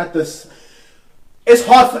is at the. It's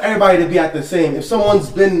hard for everybody to be at the same. If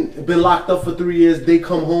someone's been locked up for 3 years, they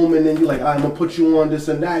come home and then you're like, I'm gonna put you on this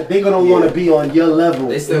and that. They're gonna want to be on your level.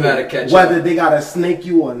 They still gotta catch up. Whether they gotta snake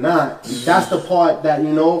you or not. That's the part that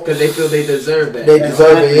because they feel they deserve that. They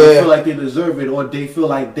deserve it. Yeah. They feel like they deserve it, or they feel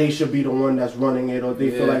like they should be the one that's running it, or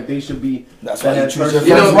they feel like they should be. That's why you choose person.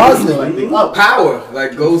 your friends wisely. Like they up. Power,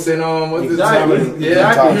 like Ghost and what's Exactly.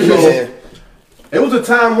 Yeah. It was a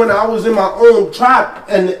time when I was in my own trap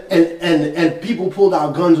and people pulled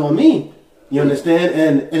out guns on me. You understand?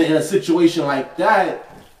 And in a situation like that,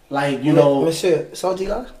 like, Monsieur, Salty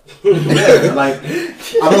guy? yeah, like,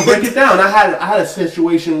 I'm gonna break it down. I had a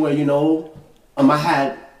situation where, I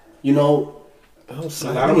had, a lot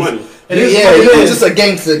of money. It is just a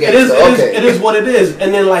gangster. It is what it is.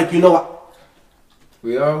 And then, like, we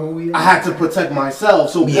are who we are. I had to protect myself.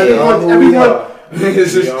 So everyone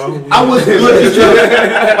I was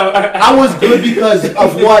good because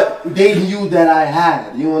of what they knew that I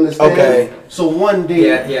had. You understand? Okay. So one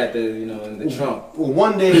day, in the trunk.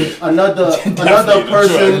 One day, another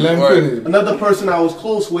person I was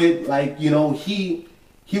close with, like, he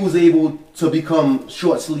was able to become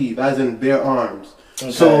short sleeve, as in bare arms.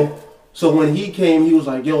 Okay. So when he came, he was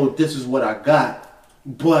like, "Yo, this is what I got,"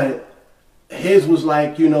 but his was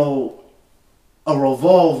like, a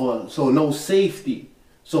revolver, so no safety.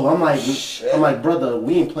 So I'm like, brother,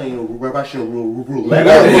 we ain't playing Russian roulette.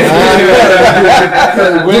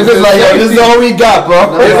 This is all we got,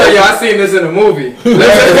 bro. I seen this in a movie.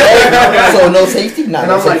 So no safety, and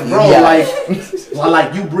I'm like, bro,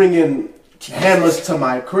 like you bringing hammers to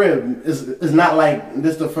my crib. It's not like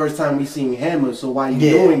this is the first time we seen hammers. So why you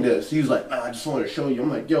doing this? He was like, nah, I just want to show you. I'm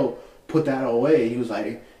like, yo, put that away. He was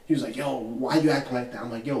like, yo, why you acting like that?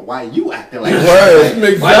 I'm like, yo, why you acting like that?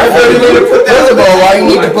 Word. First of all, why you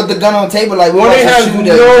need to put the gun on the table like When they have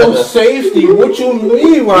no safety, what you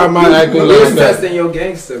mean? Why am I acting You're like that? testing your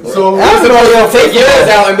gangster, bro. So After all, you'll take yours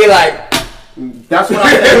out and be like, that's what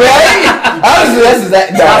I right? Honestly,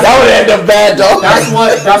 that would end up bad, though. that's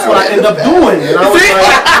what I end up doing. And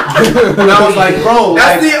I was like, bro,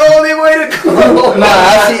 That's the only way to go. Nah,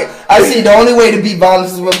 I see. The only way to beat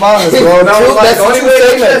violence is with violence, bro. And I was like, That's the true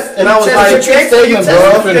statement. And I was like,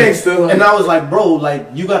 bro. and I was like, bro, like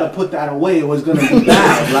you gotta put that away. It was gonna be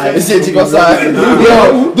bad. Like, Shit, you go side.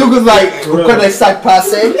 Yo, Duke was like, pourquoi les sacs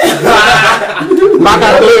passés?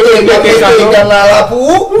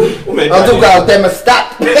 En tout cas, t'aimes stop.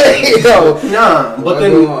 Yo. Nah, but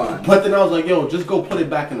then I was like, yo, just go put it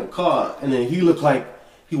back in the car. And then he looked like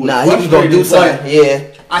he was Nah, he was gonna do something. Yeah.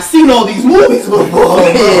 I seen all these movies before.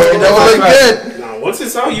 Yeah, that was good. Nah, once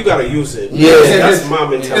it's out, you gotta use it. Yeah. That's my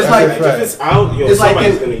mentality. It's like- if it's out, yo, it's like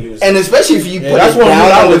somebody's in- gonna use it. And especially if you put that's it what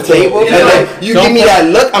down I on the would do. table, and It's then you give me that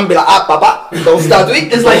look, I'm be like, papa, don't start doing.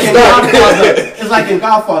 It's like in Godfather. It's like in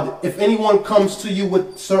Godfather. If anyone comes to you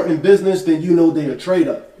with certain business, then you know they're a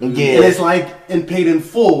trader. Yeah. And it's like in paid in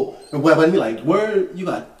full. And when he like, where you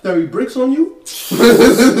got 30 bricks on you?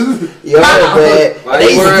 Yo, man. Why They you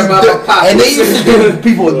used worried to about do- my pockets? and they used to do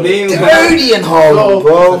people dirty in Harlem,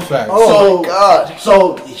 bro. That's a fact. Oh my God.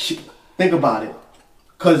 So think about it.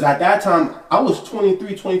 Because at that time, I was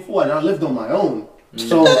 23, 24, and I lived on my own.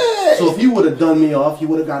 So if he would have done me off, he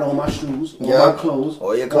would have got all my shoes, all Yeah. my clothes,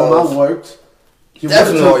 All your all clothes. my works. He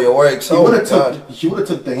Definitely all your work. He So would have God.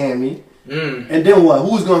 took the hand me. And then what?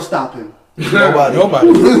 Who's gonna stop him? Nobody.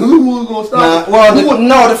 Who was gonna stop him?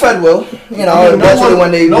 Well, the Fed will. You know, eventually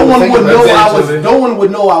when they no one would know eventually. no one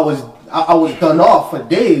would know I was done off for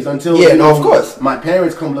days until Yeah, no, of course. my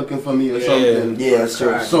parents come looking for me or something. Yeah, that's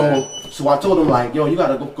true. So I told him like, yo, you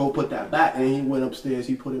gotta go put that back, and he went upstairs.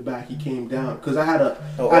 He put it back. He came down because I had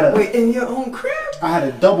a Wait, in your own crib? I had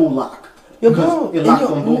a double lock. Yo, Because bro, it locked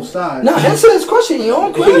on both sides. Nah, answer this question in your own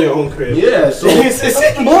In crib. your own crib. Yeah, so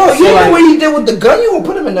Bro, you know what he did with the gun? You gonna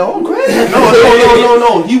put him in their own crib?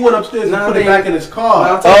 no. He went upstairs and Nah, put it they- back in his I'm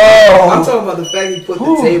car. talking about the fact he put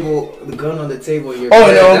the gun on the table in your Oh, crib.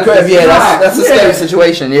 in their own crib. Yeah, that's a Yeah. scary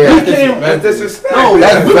situation. Yeah. He came. That's disrespect. No,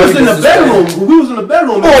 That's we was very in the bedroom. We was in the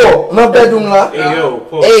bedroom. Oh, my bedroom lock. Hey, yo,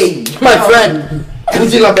 pause. Hey, my friend.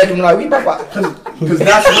 Who's in my bedroom lock? We papa. Because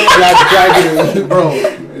that's what like dragging, bro.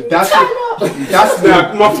 That's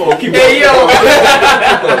Nah, my fault. Keep Hey, going. yo.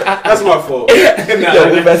 That's my fault.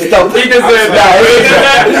 Yo, we messed up. He deserved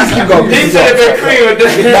Please keep going. He should have been cream with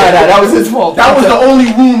that. Nah, that was his fault. that was the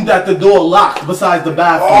only room that the door locked besides the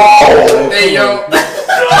bathroom. Oh, Hey, yo.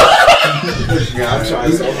 I'm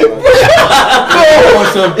trying so hard. I want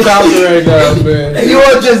some powder right now, man. you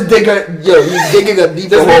are just digging. Yo, you digging a deeper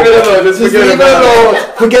Just hole. leave it alone. Just Just forget leave it about it. alone.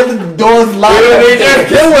 Forget the doors locked.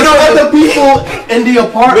 There was other people in the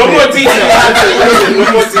apartment. No more details. Listen, no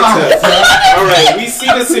more details. All right, we see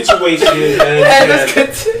the situation. And let's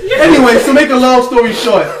continue. Anyway, to make a long story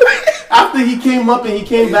short, after he came up and he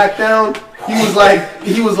came back down, he was like,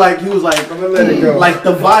 I'm gonna let it go. like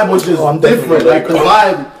the vibe was just different. Like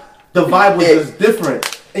the vibe was just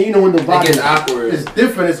different. And you know when the vibe gets awkward. is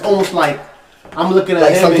different, it's almost like I'm looking at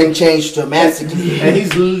Like him something changed dramatically. and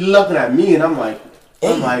he's looking at me, and I'm like,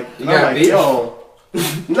 got beef? yo.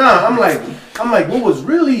 Nah, I'm like, what was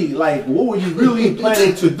really like? What were you really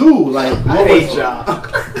planning to do? Like, what was y'all.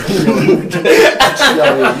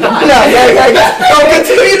 No,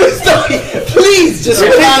 continue the story. Please, just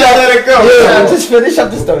finish up. Let it go. Yeah, just finish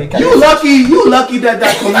up the story. You lucky that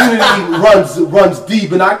community runs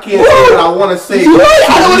deep, and I can't say what I want to say. You right?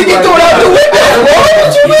 I don't want to get thrown out the window, bro.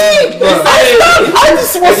 What you mean? I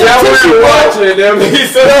just want some Y'all tissue, weren't bro. watching them. He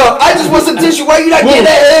said, No, I just want some tissue. Why you not getting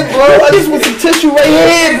that in, bro? I just want some tissue right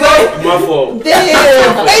here, bro. My fault.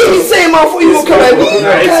 Damn. Hey, he's saying my fault. You gonna come at me?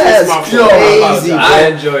 It's my Yo, fault. easy, I bro.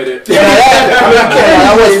 enjoyed it.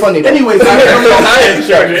 That was funny. Anyways, I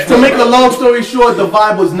enjoyed it. to make a long story short, the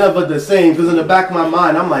vibe was never the same. Because in the back of my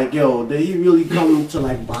mind, I'm like, yo, did he really come to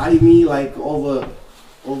like buy me like over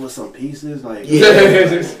some pieces? Like, Yeah,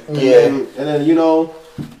 and then you know,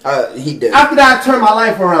 he did. after that, I turned my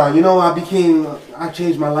life around. You know, I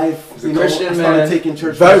changed my life. You know, Christian, I started man. taking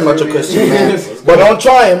church Very more much a serious. Christian man, but don't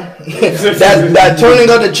try him. that turning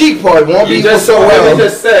of the cheek part won't be You just so well.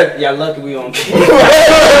 just said, yeah, lucky we on. And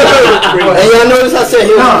y'all notice I said,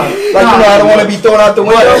 I don't want to be thrown out the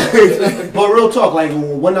window. But real talk, like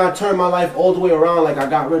when I turned my life all the way around, like I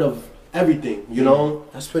got rid of everything, you know.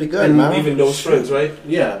 That's pretty good, And man. Even those friends, right?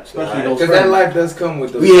 Yeah, especially those Because friends. that life does come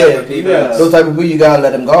with those Yeah, type of people. yeah. Those type of people, you gotta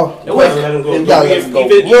let them go. It was- Let them go. You gotta let them go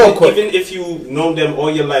Even real quick. if you know them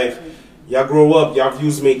all your life, y'all grow up, y'all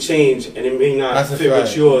views may change, and it may not That's a fit with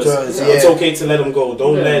fact. yours. Just, It's yeah. okay to let them go.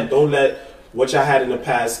 Don't Yeah. let what y'all had in the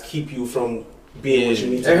past keep you from being what you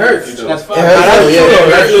need to It be. hurts, though. That's It fine. hurts, That's though, yeah, true, it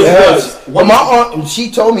that hurts, really it hurts. does. Well, my aunt, she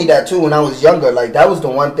told me that too when I was younger. Like that was the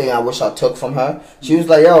one thing I wish I took from her. She was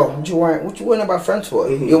like, "Yo, what you worrying about friends for?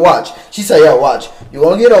 Mm-hmm. You watch." She said, "Yo, watch. You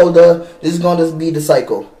gonna get older. This is gonna be the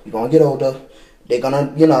cycle. You gonna get older. They're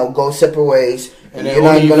gonna, go separate ways, and And you're then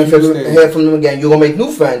not only gonna you stay. hear from them again. You're gonna make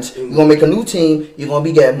new friends. You're gonna make a new team. You're gonna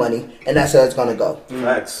be getting money, and that's how it's gonna go."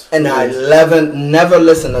 Facts. And I never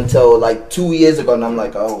listened until like 2 years ago, and I'm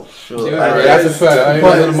like, "Oh, sure." Yeah, That's a fact. I ain't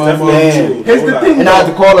But listening to my mom. Man. Here's the thing, And I had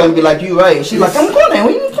to though. call her and be like, "You right?" She's like, "I'm calling.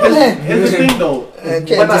 When you calling?" Here's the thing, though. I When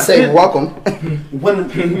can't I just say did- welcome.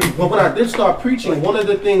 when I did start preaching, one of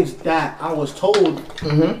the things that I was told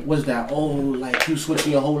was that, oh, like you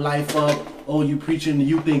switching your whole life up. Oh, you preaching,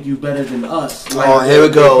 you think you better than us. Like, Oh, here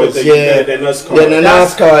it goes. Better Yeah. than us, Yeah, the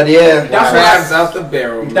NAS card, yeah. That's Crabs out the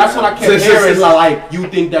barrel. That's what I man. kept hearing. Like you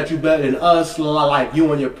think that you better than us. Like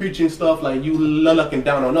you and your preaching stuff. Like you looking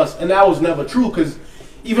down on us. And that was never true. Because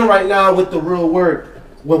even right now with the real word,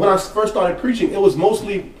 when I first started preaching, it was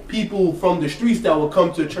mostly people from the streets that would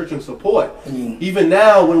come to church and support. Even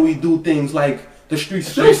now, when we do things like the streets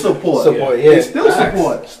still support. Support, yeah. They still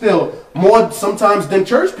support. Still more sometimes than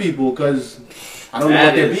church people. Because I don't know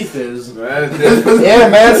what their beef is. Yeah,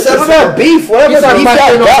 man, settle that beef. Whatever He's that beef a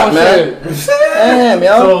y'all man, got, no man. Damn,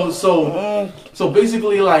 yo. So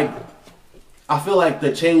basically, like, I feel like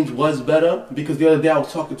the change was better because the other day I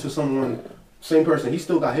was talking to someone, same person. He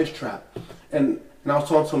still got his trap, and I was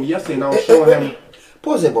talking to him yesterday, and I was showing him.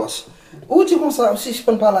 Pose, boss. Où tu penses si je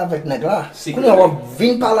peux parler avec nègre là? On va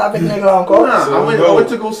venir parler avec nègre là encore? Nah, I went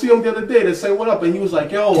to go see him the other day to say what up, and he was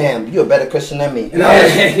like, "Yo." Damn, you're a better Christian than me. And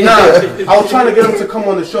I was trying to get him to come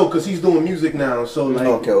on the show because he's doing music now. So like,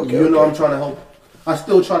 Okay, you know, okay. I'm trying to help. I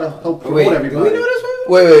still try to help promote Wait, do everybody. we know this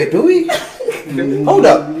one? Wait, do we? Hold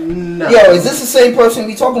up. Nah. Yo, is this the same person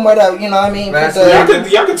we talking about that, you know what I mean? Last Put the-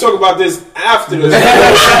 Y'all could talk about this after this.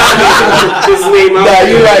 His name out Nah, there.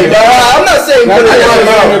 you're right. Nah, I'm not saying put it That's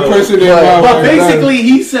out. the person But basically,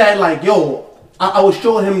 he said like, "Yo," I was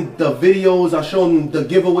showing him the videos, I showed him the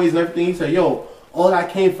giveaways and everything. He said, "Yo, all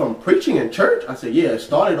that came from preaching in church." I said, "Yeah, it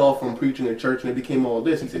started off from preaching in church, and it became all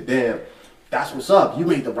this." He said, "Damn, that's what's up. You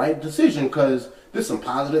made the right decision because there's some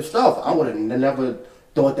positive stuff. I would have never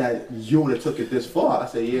thought that you would have took it this far." I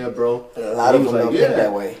said, "Yeah, bro." A lot He of was them don't think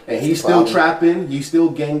that way. And That's he's the still problem. trapping. He's still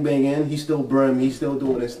gangbanging. He's still burning. He's still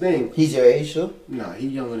doing his thing. He's your age, too? Nah,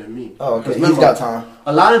 he's younger than me. Oh, okay. 'Cause He's remember, got time.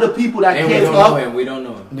 a lot of the people that And we came don't know up, him. We don't know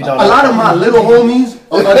him. We a don't lot know. of my little homies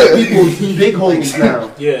are other people's big homies now.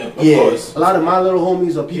 Yeah, of Yeah. course. A lot of my little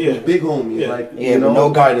homies are people's Yeah. big homies. Yeah. Like, Yeah, you but know, no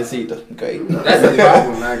guidance either. Okay. That's the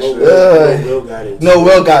problem, actually. Real guidance. No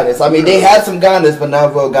real guidance. I mean, they had some guidance, but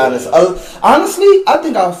not real guidance. Honestly, I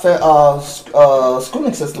think our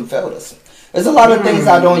schooling system failed us. There's a lot of things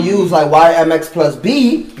I don't use, like YMX plus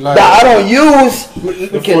B, Like- that I don't use.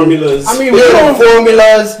 The formulas. I mean, We we don't don't.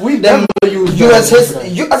 formulas. We them never use U.S. that.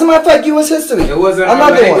 history. As a matter of fact, U.S. history. It wasn't I'm our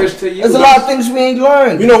not doing. language to use. There's a lot of things we ain't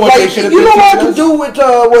learned. You know what they like, should've you know been what I teaching could do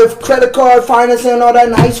with credit card financing and all that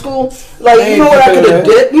in high school? Like, They you know ain't what I teaching could have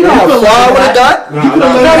that. did? You know how far I would have got? you could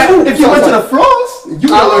have learned that if you went to the Floss. You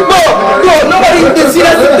could have learned No, nobody. See,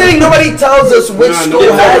 that's the thing. Nobody tells us which Nah, school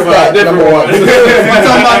different has one, that. different Number one. one.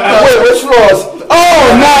 Wait, which Floss? Oh,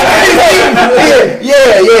 nah.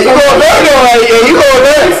 Yeah. You gonna learn all right. Yeah, you gonna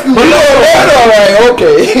learn. You gonna learn all right.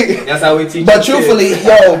 Okay. That's how we teach. But kids. truthfully,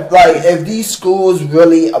 yo, like, if these schools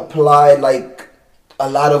really apply, like, a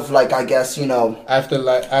lot of, like, I guess, you know, After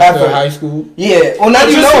After- high school, yeah. Well, not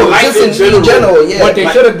Just even know, life just in in general, yeah. what they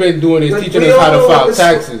should have been doing is But teaching we us all how to know file what the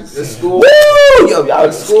taxes. school, Woo! Yo, y'all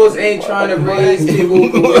the schools ain't trying to raise people.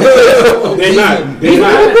 They're not.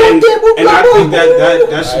 And I think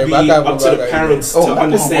that should be Alright, back up, up to the back up. parents Oh, to back up,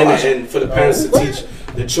 understand back it, up. and for the parents to teach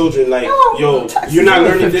the children, like, No, yo, taxes you're not are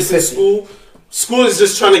learning this in 50-50. school. School is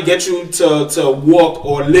just trying to get you to walk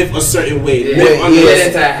or live a certain way. Yeah, Live under get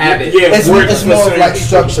into a habit. Yeah, It's work more for of certain like people.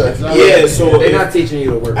 structure. Yeah, so They're not teaching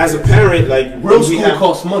you to work. as a parent, like, real we school have,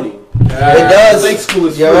 costs money. It does. Fake school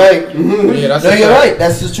is You're free. right. Yeah, that's No, a you're fact. right.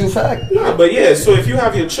 That's the true fact. Nah, but yeah, so if you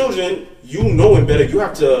have your children, you knowing better, you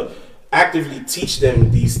have to actively teach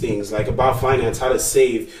them these things, like about finance, how to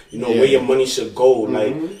save, where your money should go,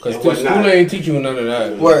 like, because and whatnot. school ain't teaching you none of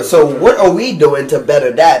that. Word. So what are we doing to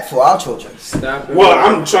better that for our children? Well,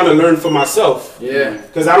 I'm trying to learn for myself. Yeah.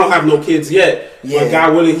 Because I don't have no kids yet. Yeah. But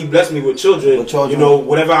God willing, He blessed me with children.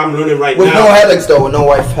 Whatever I'm learning right with now. With no headaches though, with no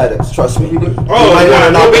wife headaches. Trust me. No baby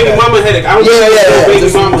mama headache. I don't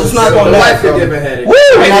baby mama. It's not going to wife could give a headache. Woo!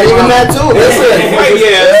 Not even that too. Listen.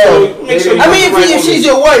 So make sure if she's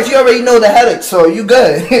your wife, you already know the headaches, so you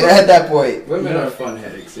good at that point. Women are fun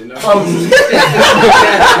headaches, you know. You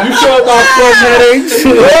sure about fun headaches?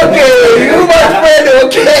 Okay, you my friend.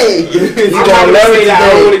 Okay, you gonna learn that. I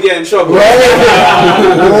don't want to get in trouble.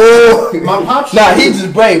 My pop. Nah, he's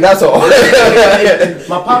just brave. That's all.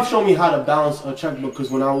 My pop showed me how to balance a checkbook because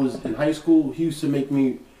when I was in high school, he used to make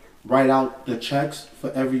me write out the checks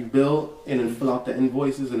for every bill and then fill out the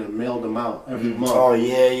invoices and then mail them out every month. Oh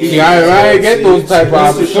yeah. I get those type of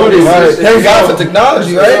opportunities. Thank God for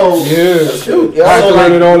technology, right?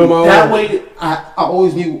 That way, I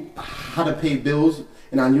always knew how to pay bills,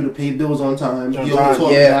 and I knew to pay bills on time. He always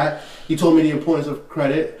taught me that. He told me the importance of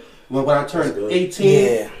credit. When I turned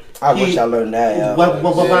 18, I wish I learned that. Yeah.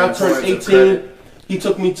 When I turned 18. He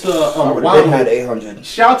took me to had 800.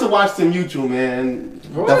 Shout out to Washington Mutual, man.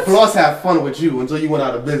 What? The Floss had fun with you until you went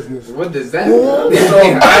out of business. What does that mean? We know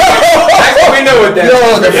what that is.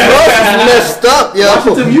 Yo, the Floss is messed up, yo.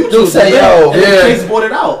 Washington Mutual say, yo. Chase bought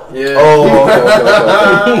it out. Yeah.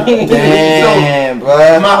 Oh, okay. Damn,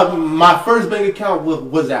 bro. My first bank account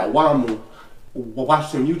was at WAMU,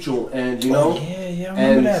 Washington Mutual, and I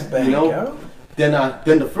remember that bank, yo. Then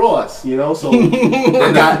the Floss, so I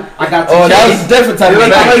got to that was a different type of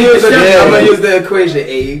bank. I'm gonna use the equation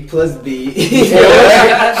A plus B. C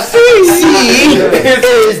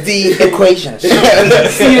is the equation. C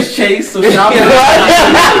is Chase, so shout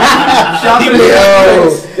out to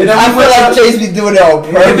the I feel like Chase be doing it on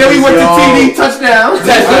purpose. And then we went to TD touchdown.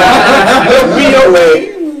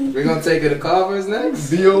 BOA. We're gonna take it to Carver's next.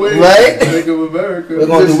 BOA. Right? Bank of America. We're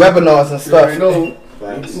gonna do webinars and stuff.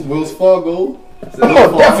 Wells Fargo.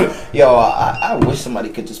 Oh, definitely. Yo, I wish somebody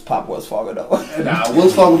could just pop Wells Fargo though. Nah,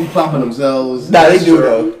 Wells Fargo be popping themselves. Nah, they do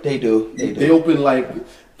though. They do. They open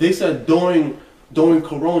they said during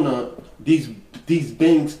Corona, these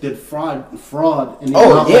banks did fraud in the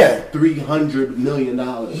amount of $300 million.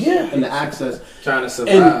 Yeah. In the access. Trying to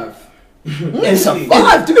survive. And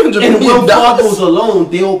survive. $300 million. And Wells Fargo's alone,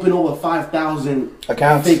 they open over 5,000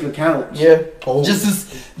 fake accounts. Yeah. Oh.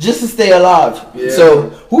 Just to stay alive. Yeah. So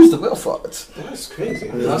who's the Wells Fargo's? That's crazy.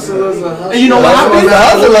 Hustlers are hustlers. And you know what happens? The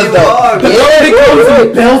hustlers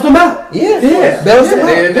though. Bails them out. Yeah. Bails them out.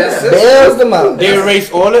 Bails them out. They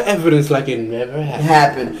erase all the evidence like it never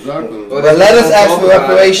happened. Exactly. But let us ask for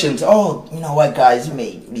reparations. Oh, you know what, guys? You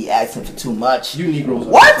may be asking for too much. You Negroes.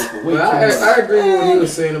 What? I agree with what he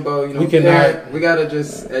was saying about we gotta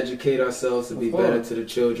just educate ourselves to be better to the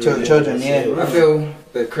children. To the children, yeah. I feel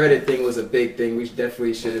the credit thing was a big thing. We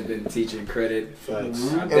definitely should have been teaching credit. I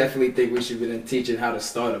definitely think we should have been teaching how to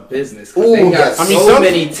start a business. They got so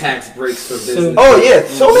many tax breaks for business. Oh yeah,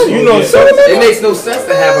 so many. So many. It makes no sense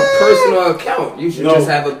to have a personal account. You should just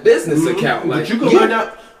have a business account. But you can learn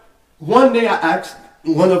that. One day I asked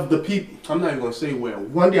one of the people, I'm not even going to say where,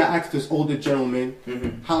 one day I asked this older gentleman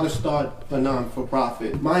how to start a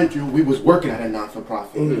non-for-profit. Mind you, we was working at a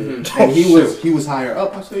non-for-profit. And he was higher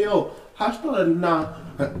up. I said, yo, how to start a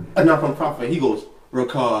non-for-profit? He goes,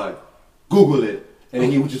 record, Google it. And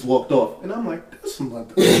then he just walked off. And I'm like, this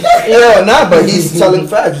mother. Yeah, but he's telling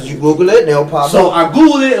facts. You Google it, they'll pop up. So I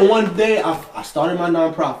Googled it, and one day I started my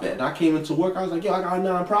nonprofit. And I came into work, I was like, yo, I got a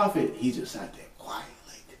nonprofit. He just sat there quiet.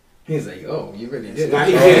 He's like, oh, you really did.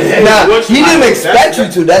 He didn't expect you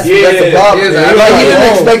to. That's the problem. He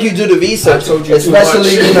didn't expect you to do the research,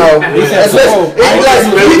 especially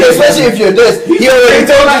especially if you're this. He already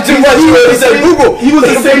told you too much. He already said Google. He was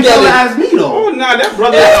the same color as me though. Oh nah, that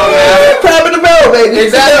brother. Crab in the barrel, baby.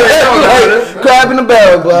 Exactly. Crab in the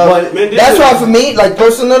barrel, bro. That's why for me, like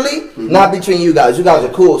personally, not between you guys. You guys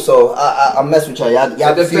are cool, so I mess with y'all.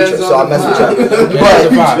 Y'all the future, so I mess with y'all. But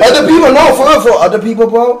other people, no, for other people,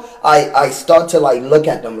 bro. I start to like look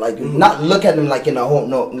at them like not look at them like in a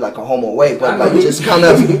homo way, but like just kind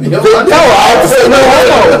of no, I would say no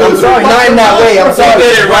homo. I'm sorry, not in that way. I'm sorry. No.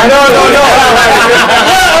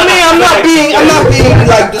 I mean, I'm not being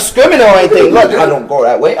like discriminate or anything. Look, I don't go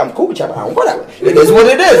that way. I'm cool with y'all. I don't go that way. It is what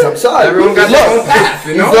it is. I'm sorry. Everyone got their own path,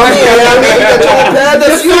 you know. You got your own path.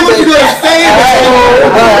 That's you.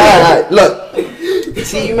 All right. Look,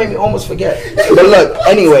 see, you made me almost forget. But look,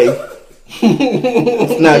 anyway.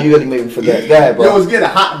 Nah, you really made me forget. Go ahead, bro. Yo, it's getting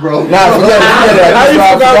hot, bro. Nah, forget it. How you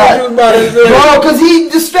forgot what you was about to say? Bro, because he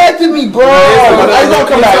distracted me, bro. He's going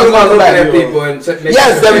to come back. He's going to come back.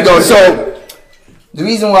 Yes, there we go. So, the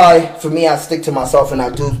reason why, for me, I stick to myself and I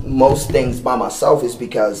do most things by myself is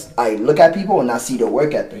because I look at people and I see their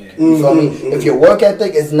work ethic. You feel me? If your work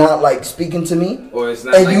ethic is not like speaking to me, or it's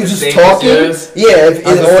not and like you the just same talking, as if it's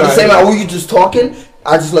all the same, or you just talking,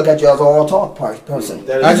 I just look at you as an all talk person.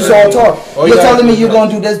 I just all talk. You're telling me you're gonna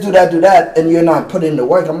do this, do that, and you're not putting in the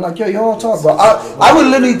work. I'm like, yo, you're all talk, bro. I would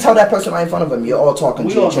literally tell that person right in front of him, you're all talking.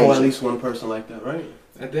 We all know at least one person like that, right?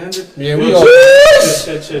 At the end of yeah, we all.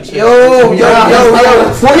 Yo.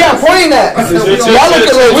 Well, yeah, pointing at. Y'all look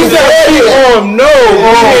at it. We said earlier. No,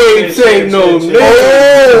 he ain't say no name.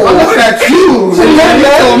 I'm looking at you. You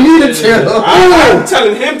told me to chill. I'm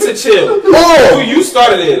telling him to chill. You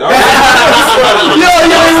started it. Yo,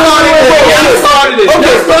 started it.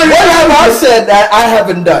 Okay, what have I said that I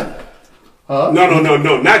haven't done? No,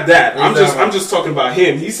 not that. I'm just talking about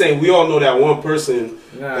him. He's saying we all know that one person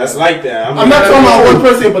that's like that. I'm not talking about one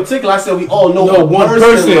person in particular. I said we all know one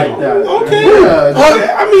person like that. Okay. Yeah.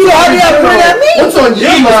 I mean, so how do you have to point at me? What's on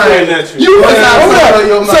your mind? You was not on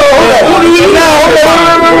your mind.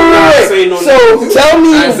 So tell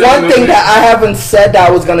me one thing that I haven't said that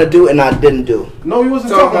I was gonna do and I didn't do. No, he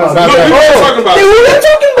wasn't talking about that. No, you were talking about. Then what are you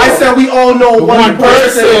talking about? I said we all know one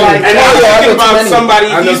person like and that. I'm thinking about somebody.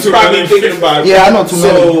 He's probably thinking about. Yeah, I know too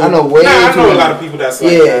many. I know way too many. I know a lot of people that's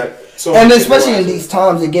like that. So and especially in these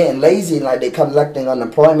times, they're getting lazy and like they collecting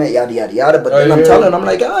unemployment, yada yada yada. But then I'm telling them, I'm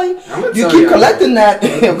like, you keep collecting that,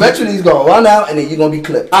 eventually it's gonna run out, and then you're gonna be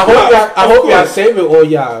clipped. I hope y'all save it or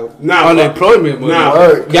y'all unemployment money.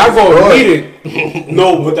 Y'all gonna need it.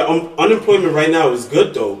 No, but the unemployment right now is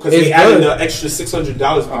good though, because they added the extra $600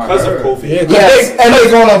 because of COVID. Yes, and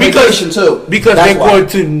they're going on vacation too. Because they're going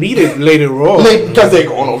to need it later on. Because they're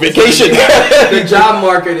going on vacation. The job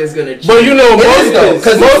market is gonna change. But you know,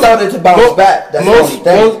 because most started to bounce back.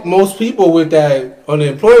 That's most people with that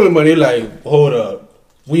unemployment money, like, hold up,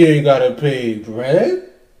 we ain't gotta pay rent.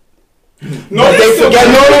 No, they forget.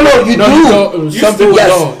 No, you do. Some people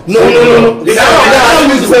don't. No. Now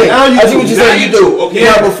I see what you're saying. You do. Okay.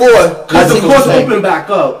 Yeah, before because the courts opened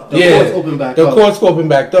back up. The courts opened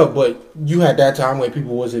back up, but you had that time when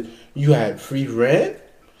people you had free rent.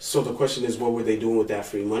 So the question is, what were they doing with that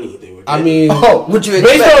free money they were getting? I mean, what you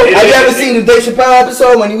expect? Have you ever seen the Dave Chappelle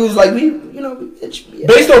episode when he was like,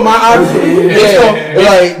 based on my observation,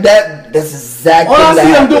 like that's exactly. All I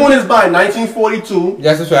see them doing is by 1942.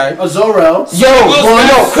 That's a fact. A Zorel.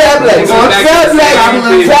 Crab legs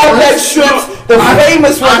strips. The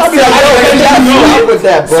famous one. I'll be like, with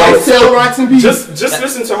that, bro. Just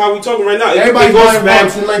listen to how we talking right now. Everybody goes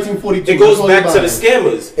back in 1942. It goes back to the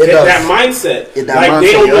scammers. That mindset. Like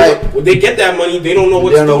they don't know when they get that money, they don't know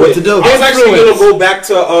what to do. I was actually gonna go back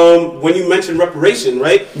to when you mentioned reparation,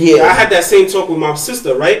 right? Yeah. I had that same talk with my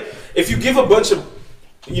sister, right? If you give a bunch of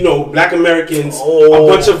Black Americans a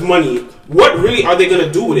bunch of money, what really are they gonna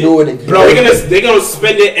do with it? They're gonna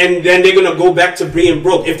spend it and then they're gonna go back to being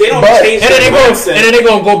broke. If they don't change their mindset, and then they're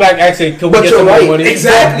gonna go back actually can we get some more money?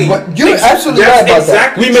 Exactly. But you're absolutely right about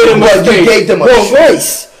that. We made a mistake. You gave them a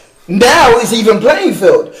choice. Now it's even playing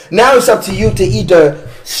field. Now it's up to you to either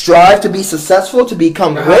strive to be successful, to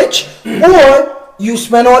become rich, or you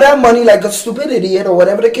spend all that money like a stupid idiot or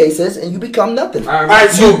whatever the case is, and you become nothing.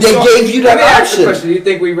 They gave you that option. Do you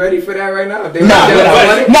think we're ready for that right now? We're not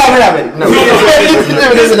ready. No.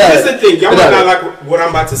 Here's the thing. Y'all might not like what I'm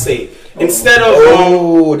about to say. Instead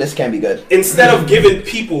of this can't be good. Instead of giving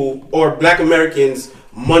people or Black Americans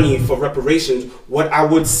money for reparations, what I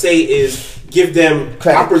would say is give them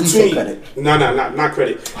opportunity. No, not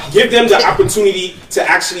credit. Give them the opportunity to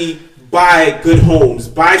actually buy good homes,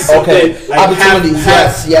 buy something like have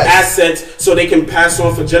assets so they can pass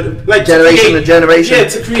on for generation to generation. Yeah,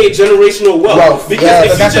 to create generational wealth.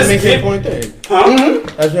 Because if that's the main important thing.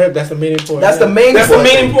 That's the main important. That's the main. That's the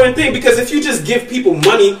main important thing. Because if you just give people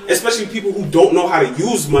money, especially people who don't know how to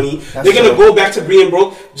use money, they're gonna go back to being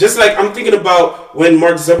broke. Just like I'm thinking about when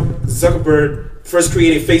Mark Zuckerberg first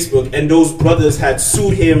created Facebook, and those brothers had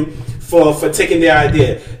sued him for taking their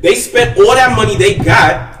idea. They spent all that money they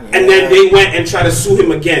got. And then they went and tried to sue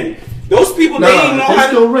him again. Those people, they didn't know how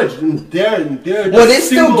to... They're still rich. They're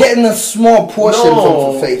still getting a small portion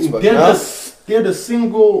from Facebook. They're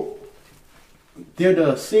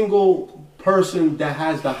the single person that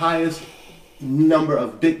has the highest number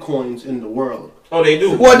of Bitcoins in the world. Oh, they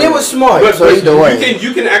do. Well, they were smart, so either way.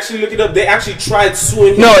 You can actually look it up. They actually tried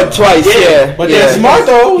suing him. No, twice, yeah. But they're smart,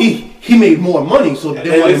 though. he made more money, so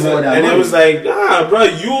they wanted more of that and money. it was like, nah, bro,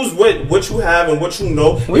 use what you have and what you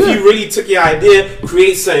know. If you really took your idea,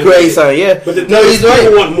 create something. Yeah. But the thing is,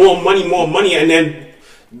 people want more money, and then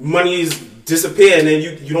money is disappear, and then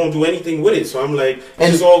you don't do anything with it. So I'm like,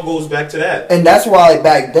 it just all goes back to that. And that's why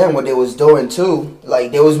back then what they was doing too,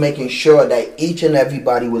 like they was making sure that each and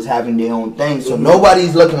everybody was having their own thing. So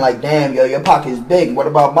nobody's looking like, damn, yo, your pocket's big. What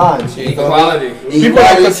about mine? Equality.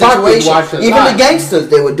 Equality situation. Even the gangsters,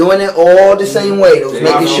 they were doing it all the same way. They was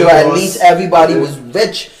making sure at least everybody was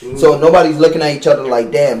rich. So nobody's looking at each other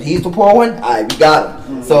like, damn, he's the poor one. Alright, we got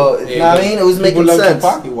him. So you know what I mean? It was making sense.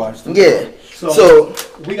 Yeah. So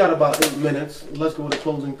we got about 8 minutes. Let's go with the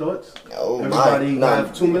closing thoughts. Oh, everybody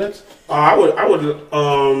have 2 minutes. I would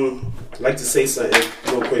like to say something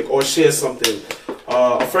real quick or share something.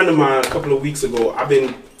 A friend of mine a couple of weeks ago,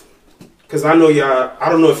 because I know y'all, I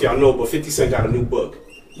don't know if y'all know, but 50 Cent got a new book.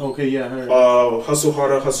 Okay, yeah, I heard. Hustle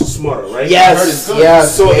Harder, Hustle Smarter, right? Yes,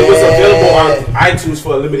 yes. So it was available on iTunes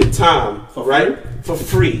for a limited time, right? For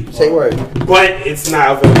free. Say word. But it's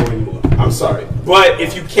not available anymore. I'm sorry. But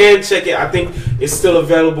if you can check it, I think it's still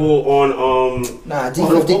available on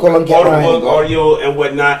Audible, audio and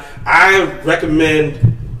whatnot. I recommend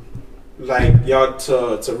like y'all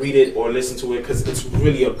to read it or listen to it because it's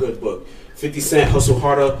really a good book. 50 Cent, Hustle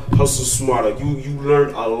Harder, Hustle Smarter. You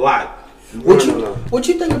learn a lot. What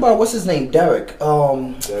you think about what's his name, Derek?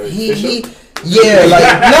 Derek he yeah, like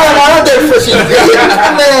no, not Derek Fisher.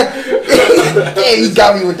 Man, damn, he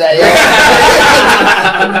got me with that. Yo.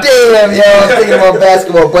 Damn, yo, I was thinking about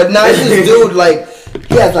basketball, but now this dude like.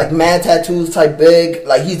 He has like mad tattoos type big.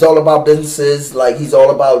 Like he's all about businesses. Like he's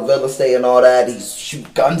all about real estate and all that. He's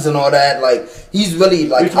shoot guns and all that. Like he's really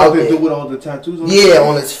like out there. With all the tattoos on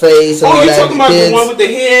his face and all that. Oh, you talking about the one with the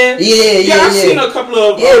hair? Yeah. I've seen a couple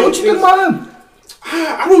of. Yeah, what you think about him?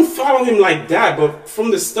 I don't follow him like that, but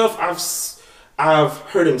from the stuff I've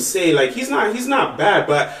heard him say, like he's not bad,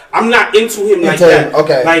 but I'm not into him like that.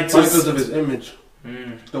 Okay, like because of his image.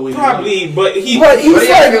 Probably, but he's like,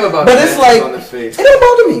 but it's like, it don't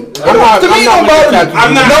bother me. To me, it don't bother me.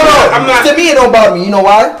 To me, it don't bother me. You know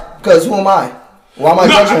why? Because who am I? Why am I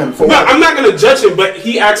judging him for? No, I'm not gonna judge him, but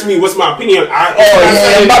he asked me what's my opinion. I know.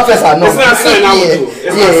 It's not something I would do.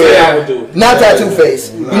 It's not something I would do. Not tattoo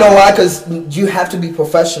face. You know why? Because you have to be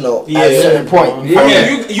professional at a certain point. Yeah. I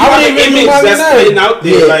mean, you have an image that's putting out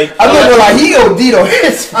there. Like I'm not gonna lie, he OD'd on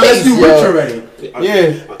his face. Unless you rich already.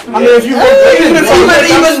 Yeah. I mean, if you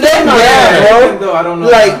even then, bro. I don't know.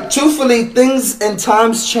 Like, truthfully, things and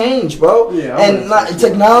times change, bro. Yeah, and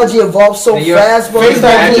technology evolves so fast, bro. You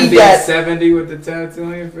don't need that 70 with the tattoo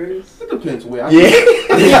on your face. It depends where. I think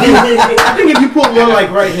if you put one like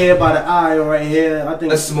right here by the eye or right here, I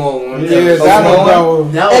think a small one. Yeah, that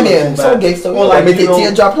one. So gangster. Or like make it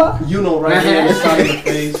teardrop line. You know, right here on the side of the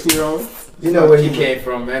face. You know. You know where he came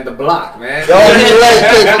from, man. The block, man. Oh, he came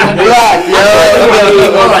from the block,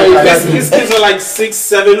 yo. His kids are like 6,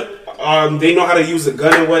 7. They know how to use a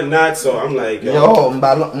gun and whatnot. So I'm like, I'm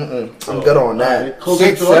good on that.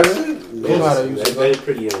 6, 7. They know how to use a gun. They're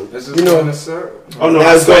pretty young. This is going to serve. Oh no,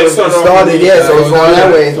 that's it started. Yeah, so it's going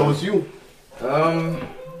that way. So it's you. I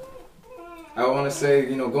want to say,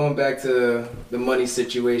 going back to the money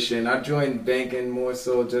situation, I joined banking more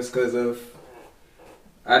so just because of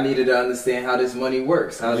I needed to understand how this money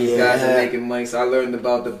works, how these guys are making money. So I learned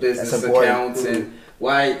about the business accounts and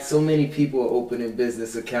why so many people are opening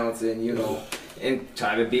business accounts and, and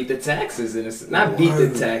try to beat the taxes. And it's not beat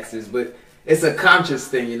the taxes, but it's a conscious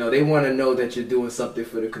thing. They want to know that you're doing something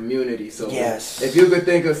for the community. So if you could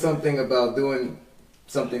think of something about doing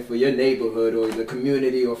something for your neighborhood or the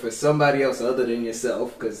community or for somebody else other than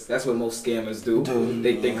yourself, because that's what most scammers do.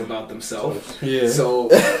 They think about themselves. Yeah. So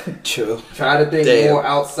true. Try to think more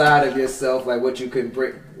outside of yourself, like what you can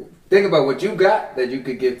bring. Think about what you got that you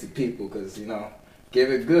could give to people, because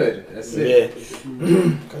give it good. That's it.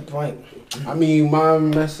 Yeah. Good point. I mean, my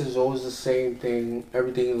message is always the same thing.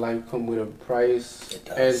 Everything in life come with a price,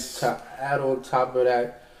 and to add on top of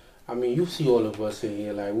that, I mean, you see all of us in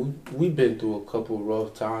here, like, we've been through a couple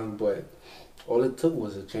rough times, but all it took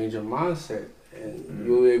was a change of mindset. And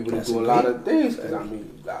you were able to do a lot of things. Cause, I mean,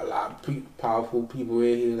 you got a lot of powerful people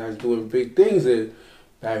in here that's doing big things. And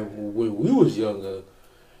like, when we was younger,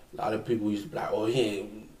 a lot of people used to be like, oh,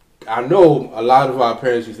 I know a lot of our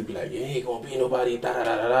parents used to be like, you ain't gonna be nobody,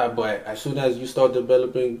 da-da-da-da-da. But as soon as you start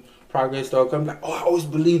developing, progress start coming, like, oh, I always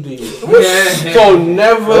believed in you. So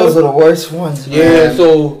never... Those are the worst ones, man. Yeah,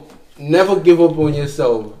 so... Never give up on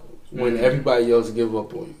yourself when everybody else give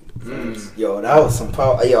up on you. Yo, that was some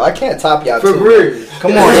power. Yo, I can't top y'all For too. real.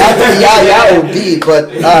 Come on, y'all OD. But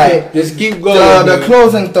all right, Just keep going. the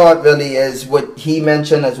closing thought really is what he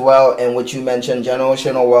mentioned as well, and what you mentioned,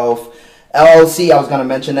 generational wealth. LLC, I was gonna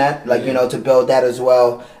mention that, like to build that as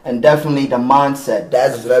well, and definitely the mindset.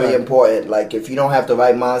 That's very important. Like if you don't have the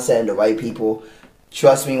right mindset and the right people,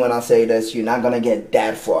 trust me when I say this, you're not gonna get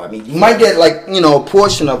that far. I mean, you might get like a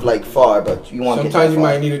portion of like far, but you won't. Sometimes get that you far.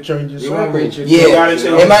 might need to change your You won't circle. reach it.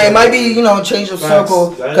 It might be change of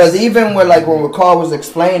circle, because even when Ricard was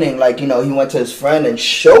explaining, he went to his friend and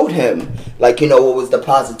showed him what was the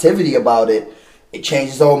positivity about it. It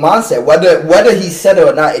changed his whole mindset. Whether he said it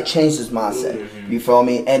or not, it changed his mindset. You feel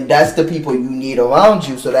me? And that's the people you need around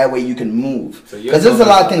you, so that way you can move. Because there's a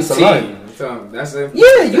lot of things to learn. That's it.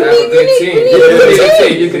 Yeah, you need a team.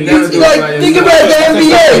 You can never do it by think yourself. about the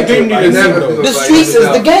You can never do NBA. it The by streets is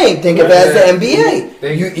yourself. the game. Think of it as the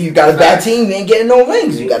NBA. You got a bad team, you ain't getting no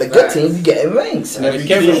rings. You got a good team, you getting rings. And if you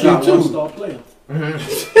can't shoot too. One-star player.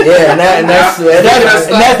 Yeah, and that's the bad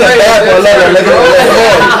one.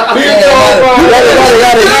 Look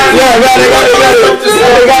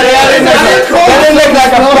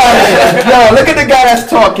at look at the guy that's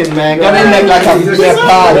talking, man. Got his neck like a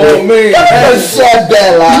party. Oh man, That's so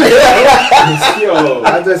bad, Yo,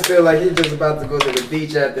 I just feel like he's just about to go to the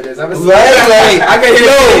beach after this. I'm right. I can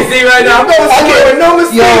hear CC right now. I'm going somewhere with no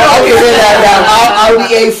mosquitoes. Yo, I can hear that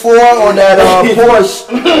Audi A4 or that Porsche.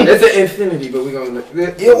 It's an Infinity, but we're gonna. Ooh,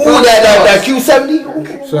 that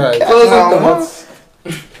Q70. sorry.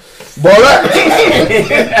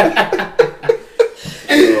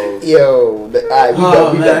 Yo, alright,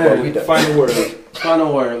 we done.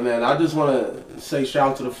 Final word, man. I just want to say shout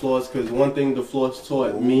out to the Floss, because one thing the Floss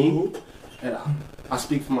taught me, and I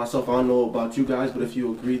speak for myself, I don't know about you guys, but if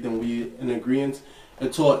you agree, then we in agreement.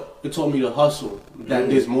 It taught me to hustle, that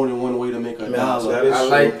there's more than one way to make a dollar. I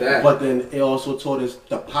like that. But then it also taught us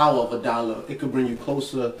the power of a dollar. It could bring you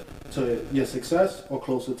closer to your success or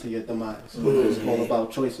closer to your demise. It's all about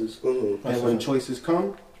choices. And when choices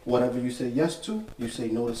come, whatever you say yes to, you say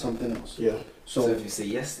no to something else. Yeah. So if you say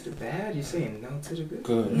yes to the bad, you're saying no to the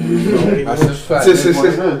good. Good. That's a fact.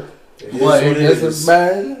 That's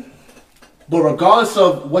bad. But regardless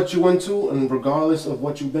of what you went to and regardless of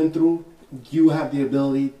what you've been through, you have the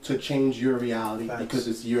ability to change your reality because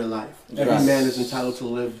it's your life. Every man is entitled to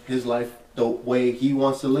live his life the way he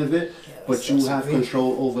wants to live it, but you have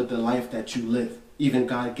control over the life that you live. Even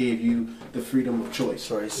God gave you the freedom of choice.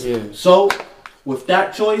 Yeah. So, with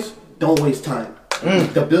that choice, don't waste time.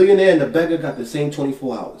 The billionaire and the beggar got the same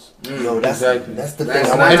 24 hours. Yo, that's the thing. That's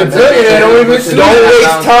I want nice. to And the billionaire don't even sleep. Don't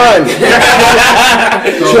waste time.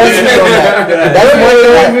 Trust me on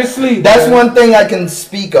that. That's one thing I can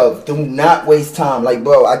speak of. Do not waste time. Like,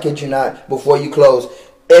 bro, I kid you not. Before you close,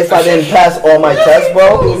 if I didn't pass all my tests,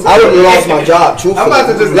 bro, I would have lost my job. Truthfully, I'm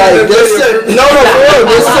about to just like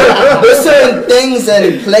there's certain things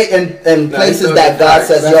and places that God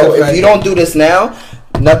says, yo, if you don't do this now,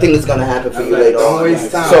 nothing is gonna happen for you later on. Don't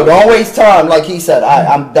waste time. So don't waste time. Like he said,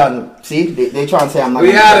 I'm done. See, they trying to say I'm not.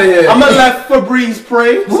 We out of here. I'm gonna let Fabrice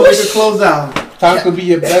pray so we can close out. Time could be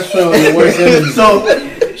your best friend or your worst enemy. So,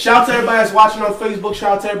 shout out to everybody that's watching on Facebook.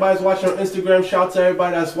 Shout out to everybody that's watching on Instagram. Shout out to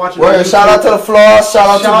everybody that's watching on YouTube. Shout out to the Floss. Shout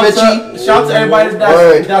out to Richie. Shout out to everybody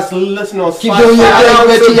that's listening on Spotify. Keep doing your thing,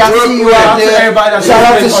 Richie. I see you out there. Shout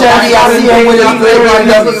out to Shandy. I see him with his great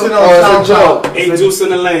on Joe. Ain't Deuce in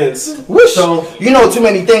the lands. So, you know too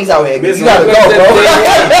many things out here. You gotta go, bro.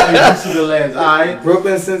 To the lands, alright.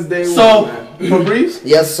 Brooklyn since day one. So, Fabrice?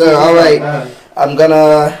 Yes, sir. All right. I'm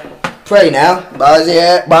gonna pray now. Bow your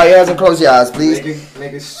heads and close your eyes, please.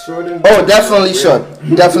 Make it short and Oh, definitely short.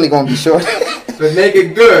 Definitely gonna be short. But make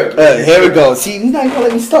it good. Here we go. See, you're not gonna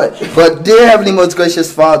let me start. But dear Heavenly Most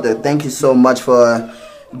Gracious Father, thank you so much for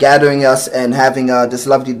gathering us and having this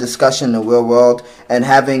lovely discussion in the real world, and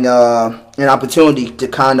having an opportunity to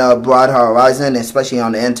kind of broaden our horizon, especially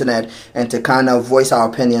on the internet, and to kind of voice our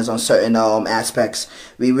opinions on certain aspects.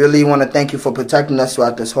 We really want to thank you for protecting us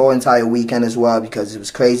throughout this whole entire weekend as well, because it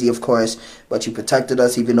was crazy, of course, but you protected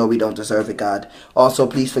us even though we don't deserve it, God. Also,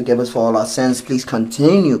 please forgive us for all our sins. Please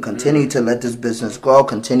continue to let this business grow,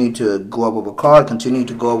 continue to grow over Ricard, continue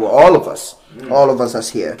to grow over all of us that's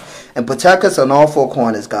here, and protect us on all four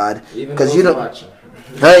corners, God, because you don't watching.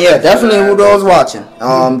 Yeah, definitely who those watching.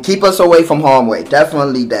 Keep us away from harm way.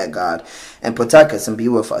 Definitely that, God. And protect us and be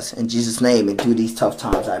with us. In Jesus' name, and through these tough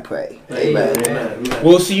times, I pray. Amen.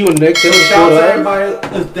 We'll see you next episode. Shout out to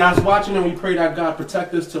everybody that's watching, and we pray that God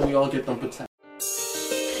protect us till we all get them protected.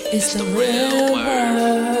 It's the real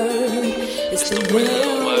word. It's the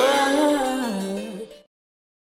real word.